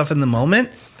talk about stuff in the moment,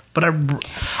 but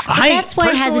That's why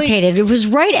I hesitated. It was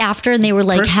right after, and they were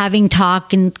like having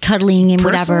talk and cuddling and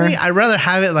whatever. Personally, I'd rather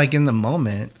have it like in the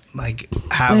moment. Like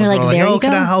have When a you're girl like, like, there oh, you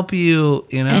can go. I help you?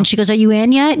 You know. And she goes, "Are you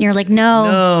in yet?" And you're like,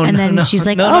 "No." And then she's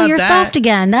like, no, "Oh, not you're that. soft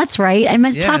again. That's right. I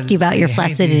meant to talk to you about your just say, hey,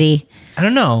 flaccidity." I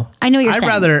don't know. I know you're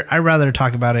saying. I'd rather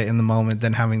talk about it in the moment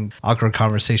than having awkward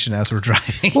conversation as we're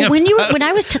driving. Well, when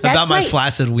I was that's about my why-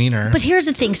 flaccid wiener. But here's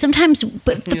the thing. Sometimes,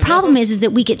 but the problem is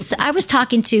that we get. I was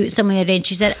talking to someone the other day, and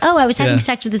she said, "Oh, I was having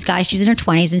sex with this guy. She's in her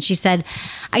 20s, and she said,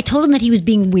 I told him that he was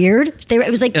being weird. It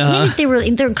was like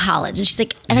maybe they're in college, and she's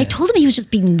like, and I told him he was just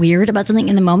being weird about something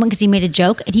in the moment because he made a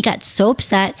joke, and he got so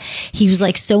upset. He was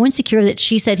like so insecure that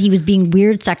she said he was being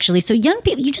weird sexually. So young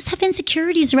people, you just have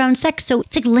insecurities around sex. So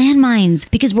it's like landmines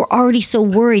because we're already so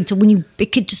worried. So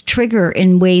it could just trigger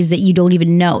in ways that you don't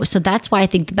even know. So that's why I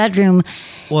think the bedroom.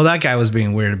 Well, that guy was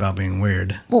being weird about being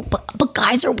weird. Well, but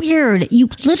guys are weird. You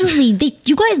literally,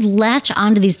 you guys latch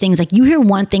onto these things. Like you hear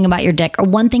one thing about your dick or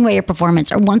one thing about your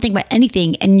performance or one thing about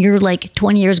anything, and you're like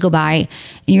 20 years go by,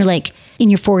 and you're like in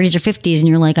your 40s or 50s, and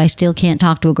you're like, I still can't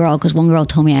talk to a girl because one girl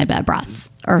told me I had bad breath.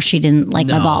 Or she didn't like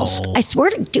my balls. I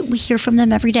swear to we hear from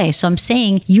them every day. So I'm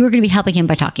saying you are going to be helping him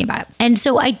by talking about it. And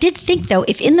so I did think, though,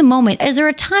 if in the moment, is there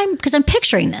a time, because I'm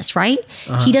picturing this, right?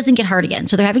 He doesn't get hard again.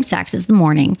 So they're having sex. It's the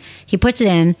morning. He puts it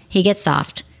in. He gets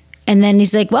soft. And then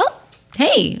he's like, well,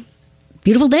 hey,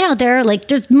 beautiful day out there. Like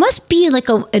there must be like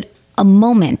a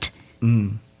moment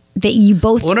that you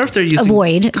both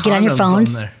avoid. Get on your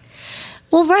phones.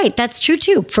 Well, right. That's true,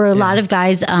 too. For a lot of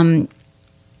guys,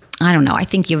 I don't know. I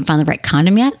think you haven't found the right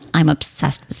condom yet. I'm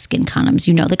obsessed with skin condoms.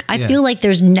 You know, like I feel like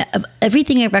there's of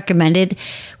everything I recommended.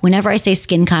 Whenever I say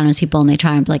skin condoms, people and they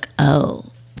try, I'm like, oh,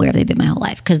 where have they been my whole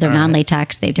life? Because they're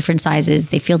non-latex. They have different sizes.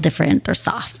 They feel different. They're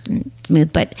soft and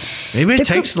smooth. But maybe it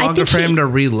takes longer for him to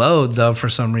reload, though, for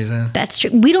some reason. That's true.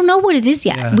 We don't know what it is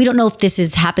yet. Yeah. We don't know if this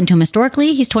has happened to him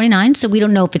historically. He's 29, so we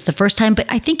don't know if it's the first time. But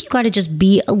I think you got to just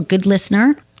be a good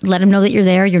listener. Let them know that you're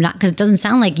there. You're not, because it doesn't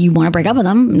sound like you want to break up with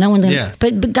them. No one's gonna,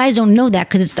 but guys don't know that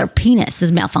because it's their penis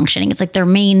is malfunctioning. It's like their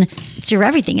main, it's your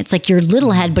everything. It's like your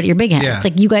little head, but your big head. It's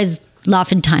like you guys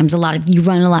oftentimes you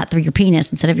run a lot through your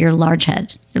penis instead of your large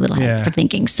head, your little head for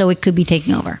thinking. So it could be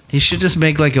taking over. You should just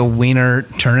make like a wiener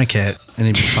tourniquet and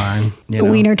it'd be fine. A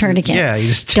wiener tourniquet. Yeah. You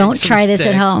just don't try this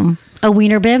at home. A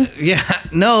wiener bib? Yeah.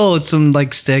 No, it's some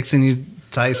like sticks and you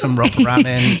tie some rope around it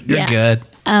and you're good.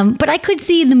 But I could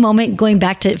see in the moment, going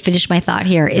back to finish my thought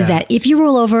here, is that if you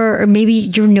roll over or maybe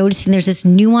you're noticing there's this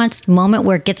nuanced moment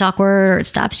where it gets awkward or it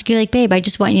stops, you're like, babe, I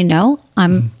just want you to know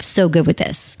I'm so good with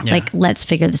this. Yeah. Like, let's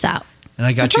figure this out. And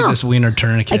I got you this wiener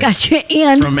tourniquet. I got you.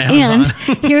 And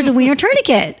here's a wiener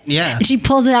tourniquet. Yeah. And she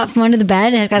pulls it out from under the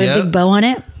bed and it's got a big bow on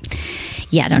it.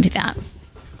 Yeah, don't do that.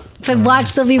 If I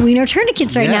watch, there'll be wiener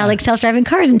tourniquets right now, like self-driving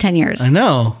cars in 10 years. I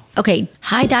know. Okay.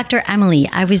 Hi, Dr. Emily.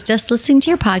 I was just listening to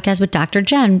your podcast with Dr.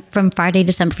 Jen from Friday,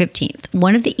 December 15th.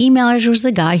 One of the emailers was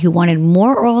the guy who wanted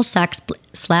more oral sex /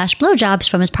 blowjobs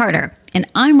from his partner. And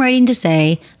I'm writing to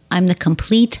say I'm the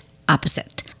complete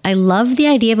opposite. I love the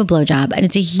idea of a blowjob, and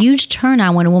it's a huge turn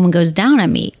on when a woman goes down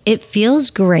on me. It feels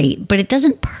great, but it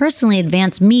doesn't personally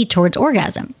advance me towards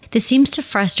orgasm. This seems to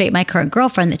frustrate my current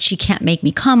girlfriend that she can't make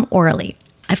me come orally.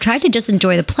 I've tried to just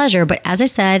enjoy the pleasure, but as I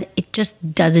said, it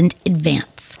just doesn't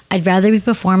advance. I'd rather be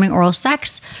performing oral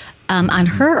sex on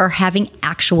her or having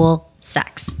actual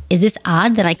sex. Is this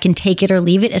odd that I can take it or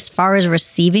leave it as far as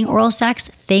receiving oral sex?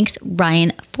 Thanks,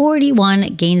 Ryan,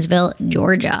 41, Gainesville,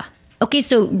 Georgia. Okay,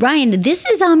 so Ryan, this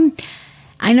is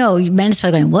I know men is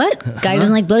probably going, what? Guy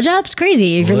doesn't like blowjobs?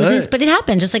 Crazy if you're listening to this, but it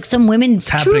happens. Just like some women it's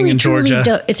happening in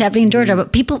Georgia. It's happening in Georgia,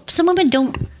 but some women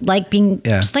don't like being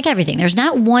just like everything. There's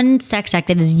not one sex act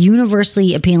that is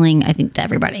universally appealing, I think, to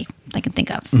everybody I can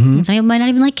think of. Some people might not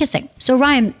even like kissing. So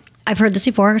Ryan, I've heard this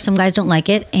before. Some guys don't like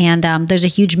it, and there's a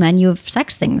huge menu of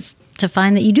sex things to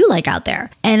find that you do like out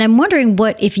there. And I'm wondering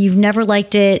if you've never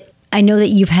liked it. I know that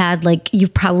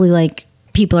you've probably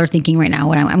people are thinking right now,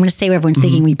 I'm going to say what everyone's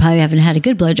thinking, we probably haven't had a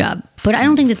good blowjob. But I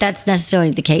don't think that that's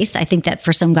necessarily the case. I think that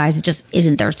for some guys, it just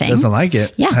isn't their thing. Doesn't like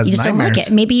it. Yeah, you just don't like it.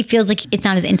 Maybe he feels like it's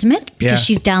not as intimate because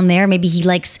she's down there. Maybe he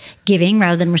likes giving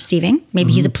rather than receiving.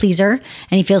 Maybe he's a pleaser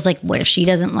and he feels like, what if she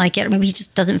doesn't like it? Or maybe he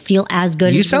just doesn't feel as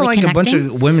good. You sound like a bunch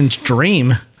of women's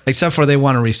dream, except for they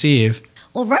want to receive.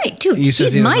 Well, right, dude.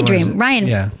 He's my dream.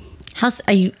 Ryan,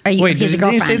 are you? Wait, he's a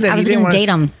girlfriend. I was going to date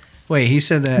him. Wait, he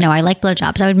said that. No, I like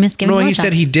blowjobs. I would miss giving blowjobs. No, he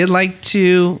said he did like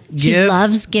to give. He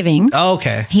loves giving. Oh,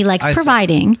 okay. He likes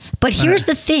providing. But here's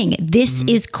the thing. This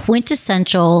is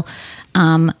quintessential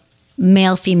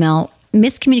male-female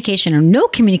miscommunication or no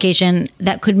communication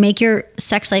that could make your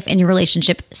sex life and your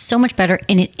relationship so much better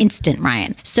in an instant,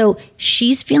 Ryan. So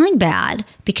she's feeling bad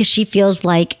because she feels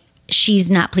like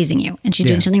she's not pleasing you and she's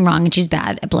doing something wrong and she's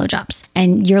bad at blowjobs.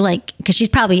 And you're like, because she's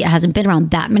probably hasn't been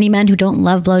around that many men who don't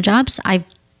love blowjobs.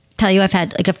 Tell you I've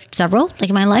had several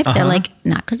in my life. They're like,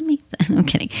 not because of me. I'm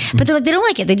kidding. But they're like, they don't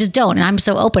like it. They just don't. And I'm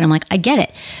so open. I'm like, I get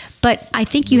it. But I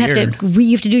think you have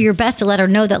to do your best to let her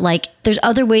know that there's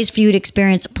other ways for you to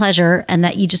experience pleasure and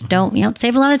that you just don't,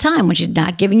 save a lot of time when she's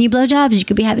not giving you blowjobs. You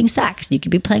could be having sex. You could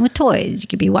be playing with toys. You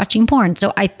could be watching porn.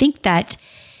 So I think that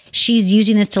she's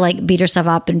using this to beat herself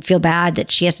up and feel bad that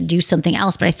she has to do something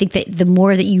else. But I think that the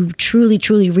more that you truly,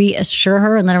 truly reassure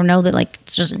her and let her know that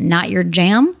it's just not your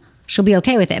jam, she'll be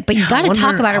okay with it. But you got to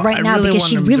talk about it right now because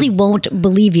she really won't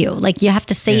believe you. You have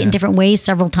to say it in different ways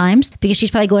several times because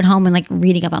she's probably going home and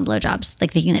reading up on blowjobs,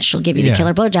 thinking that she'll give you the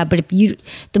killer blowjob. But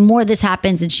the more this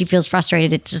happens and she feels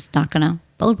frustrated, it's just not going to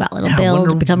bode well.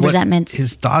 It'll become resentments.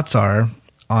 His thoughts are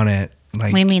on it.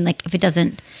 What do you mean? If it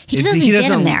doesn't, he doesn't get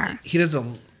in there.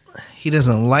 He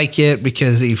doesn't like it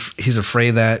because he's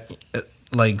afraid that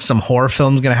some horror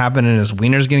film's going to happen and his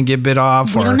wiener's going to get bit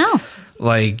off. We don't know.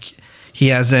 He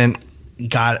hasn't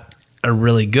got a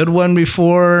really good one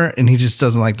before and he just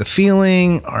doesn't like the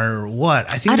feeling or what?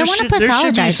 I think I don't want to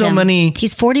pathologize him.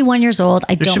 He's 41 years old.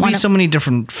 There should be so many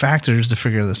different factors to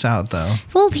figure this out though.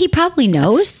 Well, he probably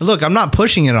knows. Look, I'm not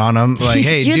pushing it on him.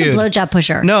 Hey, you're dude. the blowjob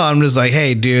pusher. No, I'm just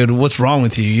hey, dude, what's wrong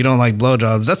with you? You don't like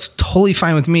blowjobs. That's totally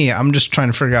fine with me. I'm just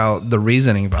trying to figure out the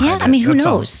reasoning behind it. Yeah, I mean, who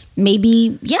knows?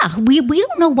 Maybe, we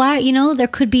don't know why, there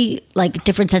could be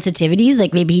different sensitivities.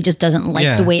 Maybe he just doesn't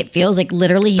like the way it feels.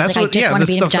 Literally, he's I just want to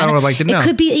be in a vagina. I would like to know. It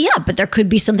could be, but there could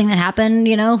be something that happened,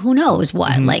 who knows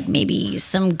what. Maybe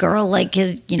some girl,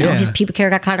 his, his pubic hair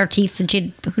got caught in her teeth and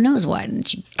who knows what. And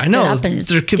she stood up and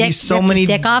there could be so many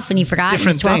dick off and he forgot.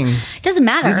 Different things. It doesn't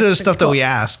matter. These are the stuff that we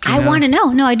ask. I want to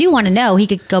know. No, I do want to know. He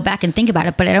could go back and think about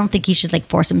it, but I don't think he should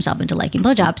force himself into liking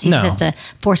blowjobs. He just has to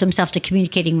force himself to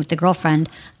communicating with the girlfriend,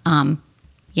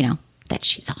 that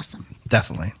she's awesome.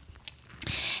 Definitely.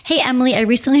 Hey, Emily, I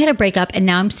recently had a breakup and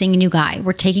now I'm seeing a new guy.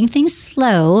 We're taking things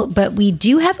slow, but we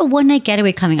do have a one-night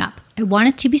getaway coming up. I want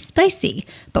it to be spicy,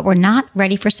 but we're not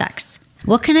ready for sex.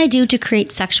 What can I do to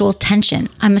create sexual tension?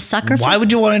 I'm a sucker for... Why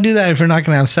would you want to do that if you're not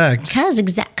going to have sex?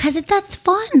 Because that's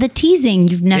fun. The teasing.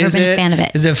 You've never been a fan of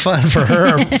it. Is it fun for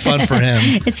her or fun for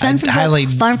him? It's fun for the whole family.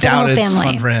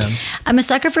 Fun for him. I'm a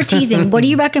sucker for teasing. What do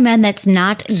you recommend that's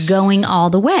not going all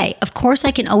the way? Of course,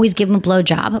 I can always give him a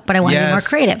blowjob, but I want to be more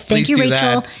creative. Thank you,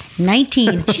 Rachel.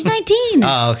 19. She's 19.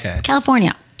 Oh, okay.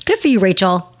 California. Good for you,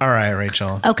 Rachel. All right,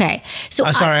 Rachel. Okay.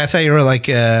 So sorry, I thought you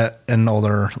were an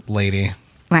older lady.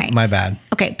 Right. My bad.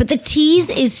 Okay. But the tease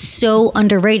is so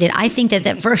underrated. I think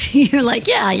that first you're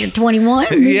you're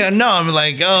 21. Yeah. No,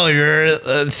 I'm you're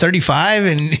 35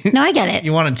 and no, I get it.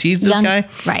 You want to tease this guy?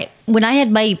 Right. When I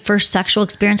had my first sexual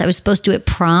experience, I was supposed to do it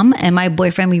prom and my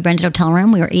boyfriend, we rented a hotel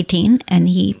room. We were 18 and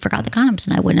he forgot the condoms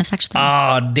and I wouldn't have sex with him.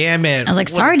 Oh, damn it. I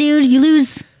was sorry, dude, you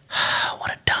lose.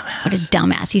 What a dumbass. What a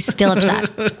dumbass. He's still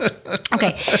upset.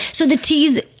 Okay. So the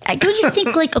tease, don't you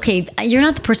think okay, you're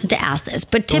not the person to ask this,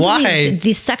 but typically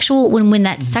the sexual, when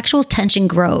that sexual tension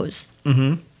grows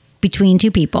between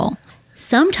two people,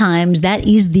 sometimes that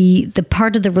is the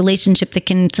part of the relationship that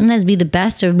can sometimes be the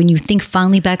best. Or when you think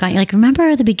fondly back on, you're remember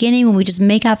at the beginning when we just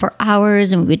make out for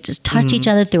hours and we would just touch each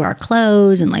other through our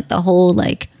clothes and the whole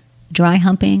dry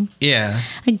humping. Yeah.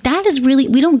 That is really,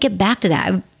 we don't get back to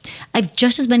that. I have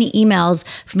just as many emails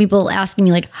from people asking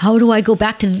me, like, how do I go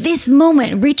back to this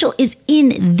moment? Rachel is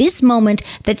in this moment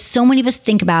that so many of us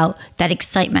think about, that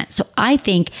excitement. So I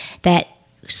think that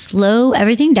slow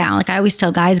everything down. Like I always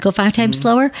tell guys, go 5 times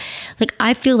slower. Like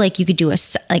I feel like you could do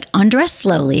undress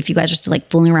slowly if you guys are still like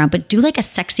fooling around, but do like a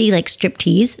sexy like strip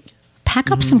tease. Pack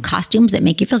up some costumes that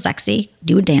make you feel sexy.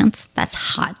 Do a dance. That's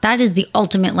hot. That is the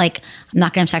ultimate, like, I'm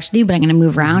not going to have sex with you, but I'm going to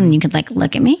move around and you can, like,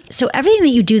 look at me. So everything that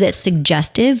you do that's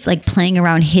suggestive, like playing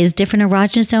around his different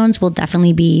erogenous zones, will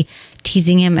definitely be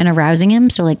teasing him and arousing him.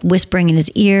 So, like, whispering in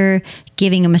his ear,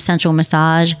 giving him a sensual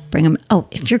massage, bring him,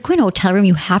 if you're going to a hotel room,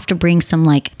 you have to bring bring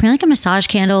like a massage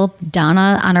candle.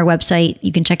 Donna on our website,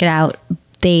 you can check it out.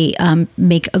 They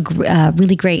make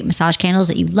really great massage candles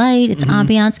that you light. It's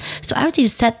ambiance. So I would say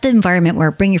just set the environment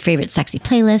where bring your favorite sexy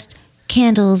playlist,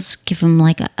 candles, give them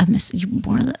like you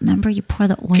pour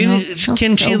the oil.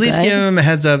 Can she at least give him a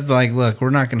heads up? Like, look,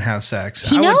 we're not going to have sex.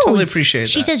 He knows. Would totally appreciate that.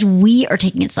 She says we are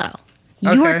taking it slow.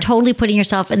 You are totally putting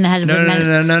yourself in the head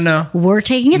of No. We're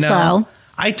taking it slow.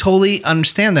 I totally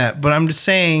understand that, but I'm just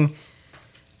saying,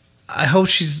 I hope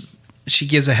she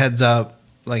gives a heads up.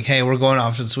 Like, hey, we're going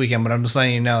off this weekend, but I'm just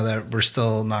letting you know that we're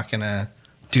still not going to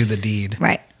do the deed.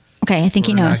 Right. Okay, I think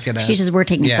he knows. She says we're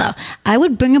taking it slow. I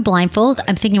would bring a blindfold.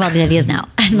 I'm thinking about the ideas now.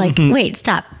 I'm like, wait,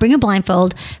 stop. Bring a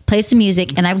blindfold, play some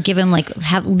music, and I would give him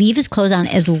leave his clothes on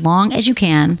as long as you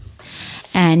can.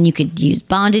 And you could use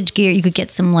bondage gear. You could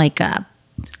get some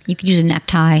you could use a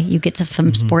necktie. You get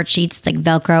some sports sheets, like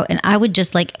Velcro, and I would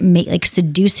just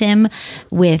seduce him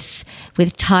with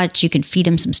touch. You can feed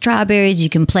him some strawberries. You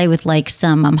can play with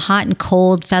some hot and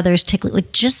cold feathers, tickle,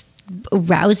 just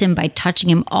arouse him by touching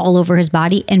him all over his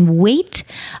body, and wait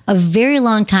a very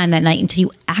long time that night until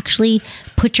you actually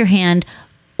put your hand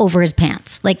over his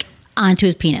pants, like onto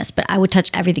his penis. But I would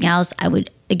touch everything else. I would,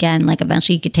 again,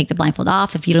 eventually you could take the blindfold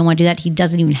off. If you don't want to do that, he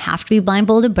doesn't even have to be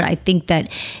blindfolded. But I think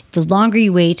that the longer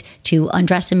you wait to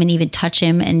undress him and even touch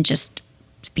him and just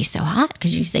be so hot,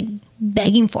 because he's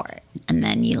begging for it, and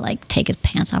then you take his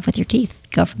pants off with your teeth.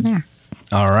 Go from there.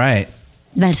 All right.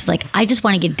 Then it's I just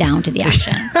want to get down to the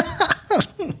action.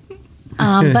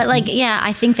 But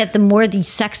I think that the more the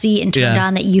sexy and turned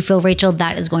on that you feel, Rachel,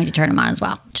 that is going to turn him on as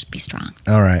well. Just be strong.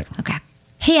 All right. Okay.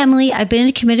 Hey, Emily, I've been in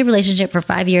a committed relationship for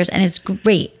 5 years and it's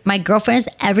great. My girlfriend is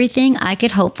everything I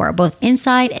could hope for, both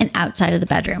inside and outside of the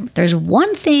bedroom. There's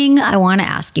one thing I want to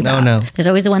ask you about. No. There's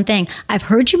always the one thing. I've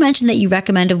heard you mention that you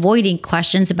recommend avoiding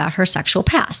questions about her sexual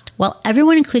past. While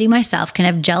everyone, including myself, can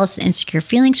have jealous and insecure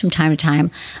feelings from time to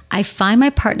time, I find my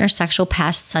partner's sexual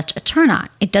past such a turn on.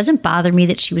 It doesn't bother me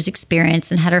that she was experienced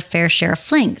and had her fair share of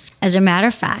flings. As a matter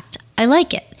of fact, I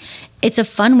like it. It's a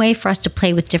fun way for us to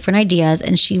play with different ideas,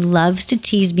 and she loves to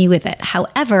tease me with it.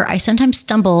 However, I sometimes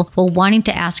stumble while wanting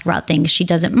to ask her about things she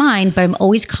doesn't mind, but I'm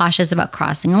always cautious about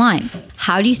crossing a line.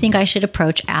 How do you think I should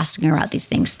approach asking her about these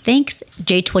things? Thanks,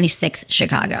 J26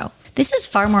 Chicago. This is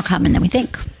far more common than we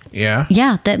think. Yeah?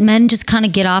 Yeah, that men just kind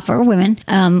of get off, or women,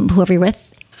 whoever you're with,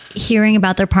 hearing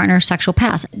about their partner's sexual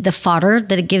past. The fodder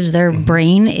that it gives their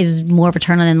brain is more of a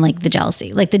turn on than the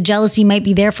jealousy. The jealousy might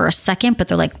be there for a second, but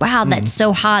they're like, wow, that's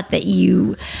so hot that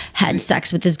you had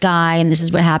sex with this guy and this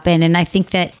is what happened. And I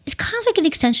think that it's kind of like an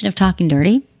extension of talking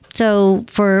dirty. So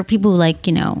for people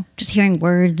who just hearing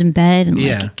words in bed and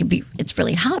it's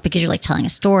really hot because you're telling a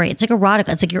story. It's like erotica.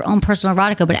 It's like your own personal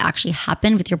erotica, but it actually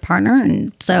happened with your partner.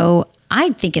 And so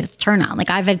I think it's a turn on.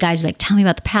 I've had guys be tell me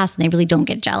about the past, and they really don't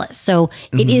get jealous. So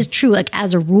it is true.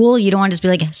 As a rule, you don't want to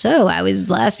just be so I was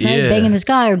last night banging this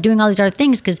guy or doing all these other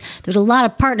things, because there's a lot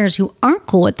of partners who aren't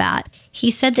cool with that. He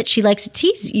said that she likes to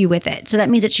tease you with it. So that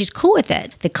means that she's cool with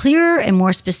it. The clearer and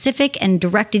more specific and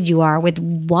directed you are with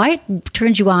why it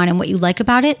turns you on and what you like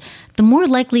about it, the more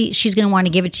likely she's going to want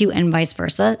to give it to you, and vice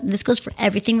versa. This goes for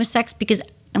everything with sex, because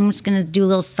I'm just going to do a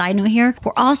little side note here.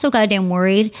 We're also goddamn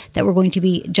worried that we're going to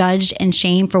be judged and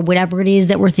shamed for whatever it is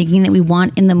that we're thinking that we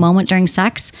want in the moment during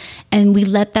sex. And we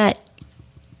let that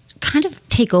kind of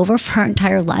take over for our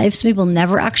entire lives. So people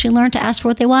never actually learn to ask for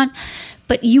what they want.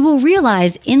 But you will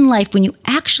realize in life, when you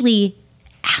actually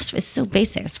ask, it's so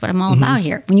basic. That's what I'm all about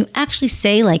here. When you actually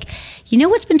say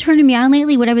what's been turning me on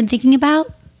lately, what I've been thinking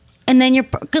about? And then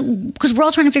because we're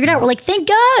all trying to figure it out. We're thank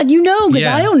God, because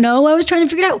I don't know. I was trying to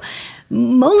figure it out.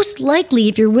 most likely,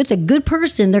 if you're with a good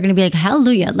person, they're going to be like,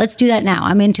 hallelujah, let's do that now.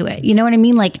 I'm into it. You know what I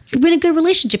mean? Like, you're in a good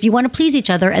relationship. You want to please each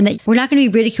other, and that we're not going to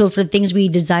be ridiculed for the things we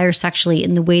desire sexually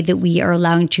in the way that we are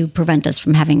allowing to prevent us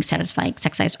from having satisfying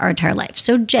sex lives our entire life.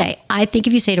 So, Jay, I think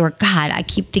if you say to her, God, I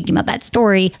keep thinking about that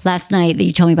story last night that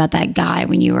you told me about that guy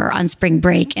when you were on spring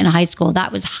break in high school,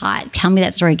 that was hot. Tell me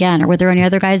that story again. Or were there any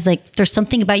other guys? Like, there's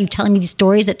something about you telling me these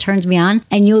stories that turns me on,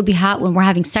 and you would be hot when we're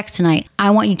having sex tonight.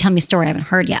 I want you to tell me a story I haven't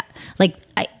heard yet. Like,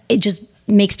 it just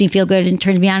makes me feel good and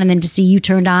turns me on. And then to see you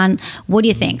turned on, what do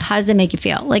you think? How does it make you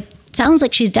feel? Like, sounds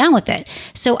like she's down with it.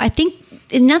 So I think,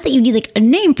 not that you need like a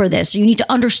name for this, or you need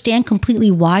to understand completely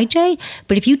why, Jay,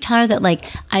 but if you tell her that, like,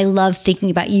 I love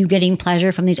thinking about you getting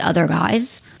pleasure from these other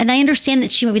guys, and I understand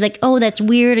that she might be like, oh, that's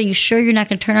weird. Are you sure you're not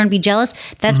going to turn on and be jealous?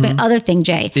 That's my other thing,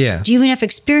 Jay. Yeah. Do you have enough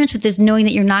experience with this, knowing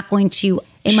that you're not going to,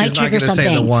 it might trigger something?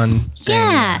 Say the one thing.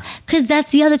 Yeah, because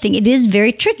that's the other thing. It is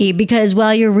very tricky, because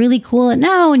while you're really cool at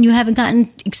now and you haven't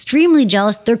gotten extremely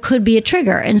jealous, there could be a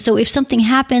trigger. And so if something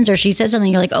happens or she says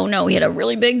something, you're like, oh no, he had a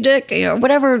really big dick,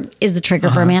 whatever is the trigger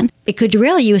for a man, it could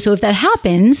derail you. So if that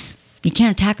happens, you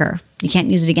can't attack her. You can't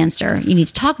use it against her. You need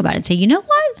to talk about it and say, you know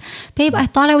what, babe, I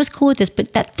thought I was cool with this,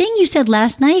 but that thing you said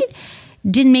last night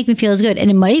didn't make me feel as good. And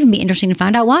it might even be interesting to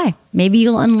find out why. Maybe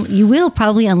you will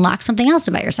probably unlock something else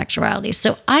about your sexuality.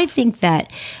 So I think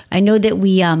that, I know that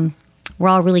we're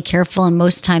all really careful, and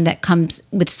most of the time that comes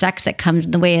with sex, that comes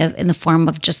in the form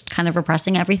of just kind of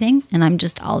repressing everything. And I'm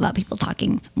just all about people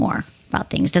talking more about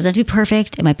things. Doesn't have to be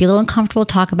perfect. It might be a little uncomfortable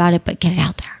to talk about it, but get it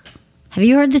out there. Have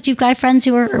you heard that you've got friends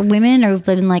who are women, or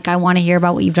been like, I want to hear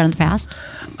about what you've done in the past?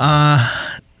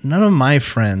 None of my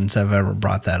friends have ever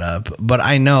brought that up, but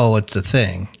I know it's a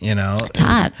thing, It's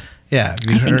hot. Yeah.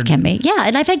 I think it can be. Yeah.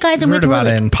 And I've had guys I'm with heard about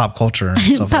it in pop culture and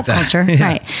stuff pop like that. culture, yeah.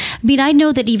 Right. I mean, I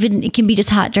know that even it can be just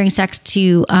hot during sex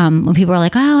too, when people are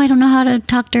like, oh, I don't know how to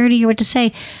talk dirty or what to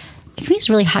say. It can be just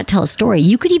really hot to tell a story.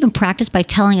 You could even practice by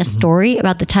telling a story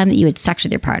about the time that you had sex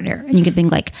with your partner. And you could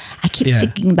think like, I keep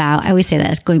thinking about, I always say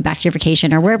that, going back to your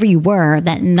vacation or wherever you were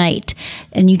that night.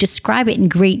 And you describe it in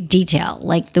great detail,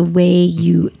 like the way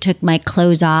you took my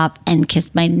clothes off and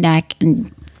kissed my neck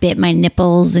and bit my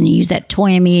nipples, and you use that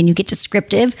toy on me, and you get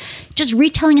descriptive. Just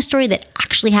retelling a story that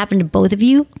actually happened to both of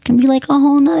you can be like a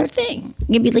whole nother thing.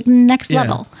 It can be like next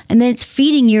level. And then it's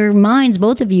feeding your minds,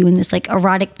 both of you, in this like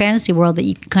erotic fantasy world that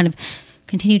you can kind of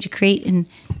continue to create and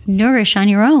nourish on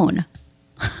your own.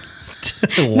 Wow.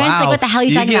 It's like, what the hell are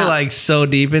you talking about? You get like so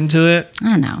deep into it.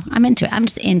 I don't know. I'm into it. I'm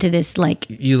just into this, like.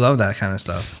 You love that kind of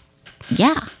stuff.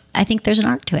 Yeah. I think there's an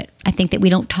art to it. I think that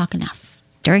we don't talk enough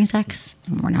during sex,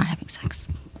 and we're not having sex.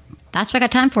 That's what I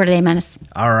got time for today, Menace.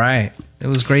 All right. It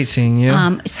was great seeing you.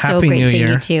 So great seeing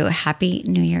you too. Happy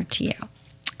New Year to you.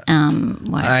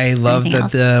 I love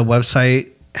that the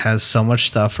website has so much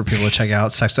stuff for people to check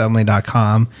out.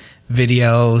 sexwithemily.com.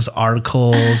 Videos,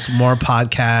 articles, more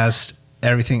podcasts,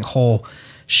 everything, whole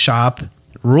shop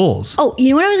rules. Oh,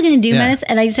 you know what I was going to do, Menace?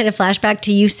 And I just had a flashback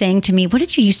to you saying to me, what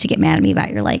did you used to get mad at me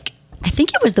about? You're like, I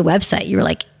think it was the website. You were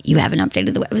like, you haven't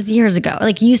updated the web. It was years ago.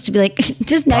 Like, you used to be like,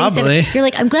 just now Probably. You said, you're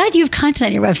like, I'm glad you have content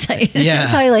on your website. Yeah. It was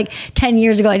probably like 10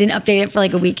 years ago. I didn't update it for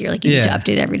like a week. You're like, you need to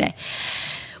update it every day.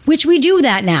 Which we do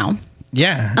that now.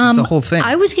 Yeah, it's a whole thing.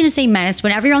 I was going to say, Menace,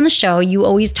 whenever you're on the show, you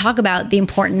always talk about the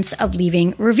importance of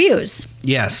leaving reviews.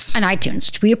 Yes. On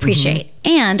iTunes, which we appreciate.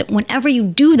 And whenever you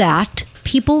do that,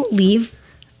 people leave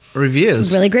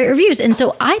reviews. Really great reviews. And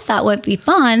so I thought what would be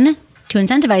fun to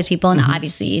incentivize people, and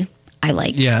obviously I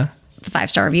like the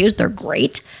 5-star reviews. They're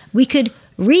great. We could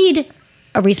read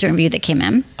a recent review that came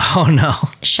in. Oh, no.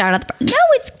 Shout out. No,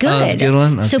 it's good. Oh, it's a good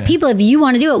one? Okay. So people, if you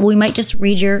want to do it, we might just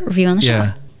read your review on the show.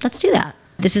 Yeah. Let's do that.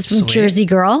 This is from Jersey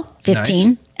Girl,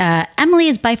 15. Nice. Emily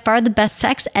is by far the best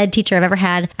sex ed teacher I've ever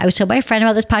had. I was told by a friend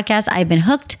about this podcast. I've been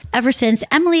hooked ever since.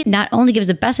 Emily not only gives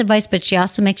the best advice, but she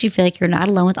also makes you feel like you're not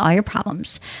alone with all your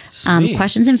problems.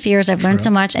 Questions and fears. I've learned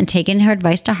so much and taken her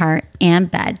advice to heart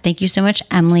and bed. Thank you so much,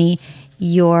 Emily.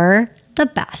 You're the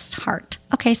best. Heart.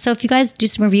 Okay, so if you guys do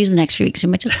some reviews in the next few weeks, we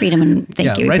might just read them and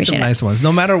thank you. Write some nice ones.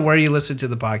 No matter where you listen to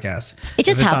the podcast. It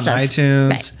just helps us. If it's on iTunes.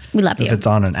 Right. We love you. If it's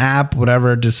on an app,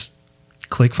 whatever, just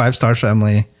click 5 stars for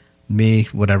Emily, me,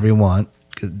 whatever you want.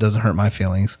 It doesn't hurt my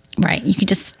feelings. Right. You could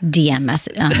just DM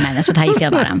Menace with how you feel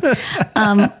about him.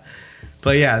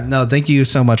 But yeah, no, thank you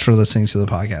so much for listening to the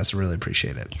podcast. I really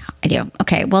appreciate it. Yeah, I do.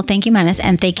 Okay. Well, thank you, Menace.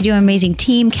 And thank you to our amazing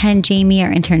team, Ken, Jamie,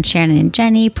 our intern, Shannon and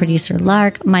Jenny, producer,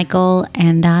 Lark, Michael.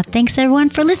 And thanks, everyone,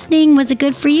 for listening. Was it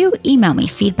good for you? Email me,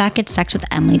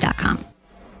 feedback@sexwithemily.com.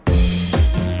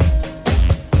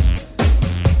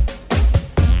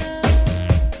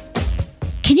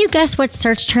 Can you guess what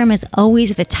search term is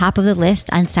always at the top of the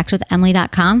list on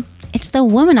sexwithemily.com? It's the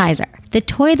Womanizer, the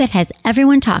toy that has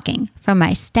everyone talking, from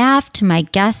my staff to my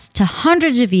guests to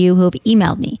hundreds of you who have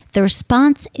emailed me. The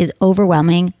response is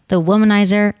overwhelming. The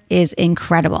Womanizer is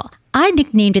incredible. I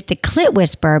nicknamed it the Clit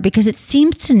Whisperer because it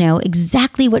seems to know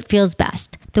exactly what feels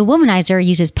best. The Womanizer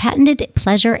uses patented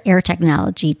pleasure air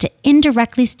technology to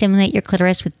indirectly stimulate your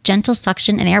clitoris with gentle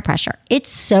suction and air pressure.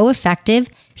 It's so effective,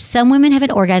 some women have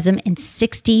an orgasm in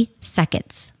 60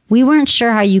 seconds. We weren't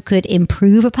sure how you could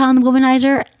improve upon the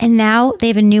Womanizer, and now they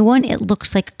have a new one. It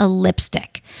looks like a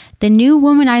lipstick. The new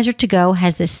Womanizer To Go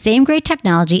has the same great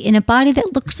technology in a body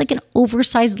that looks like an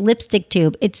oversized lipstick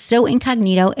tube. It's so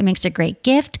incognito, it makes a great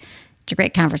gift. It's a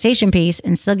great conversation piece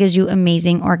and still gives you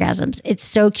amazing orgasms. It's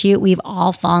so cute. We've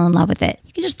all fallen in love with it.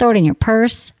 You can just throw it in your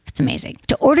purse. It's amazing.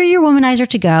 To order your Womanizer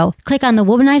To Go, click on the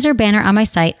Womanizer banner on my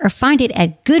site or find it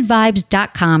at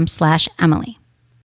goodvibes.com/Emily.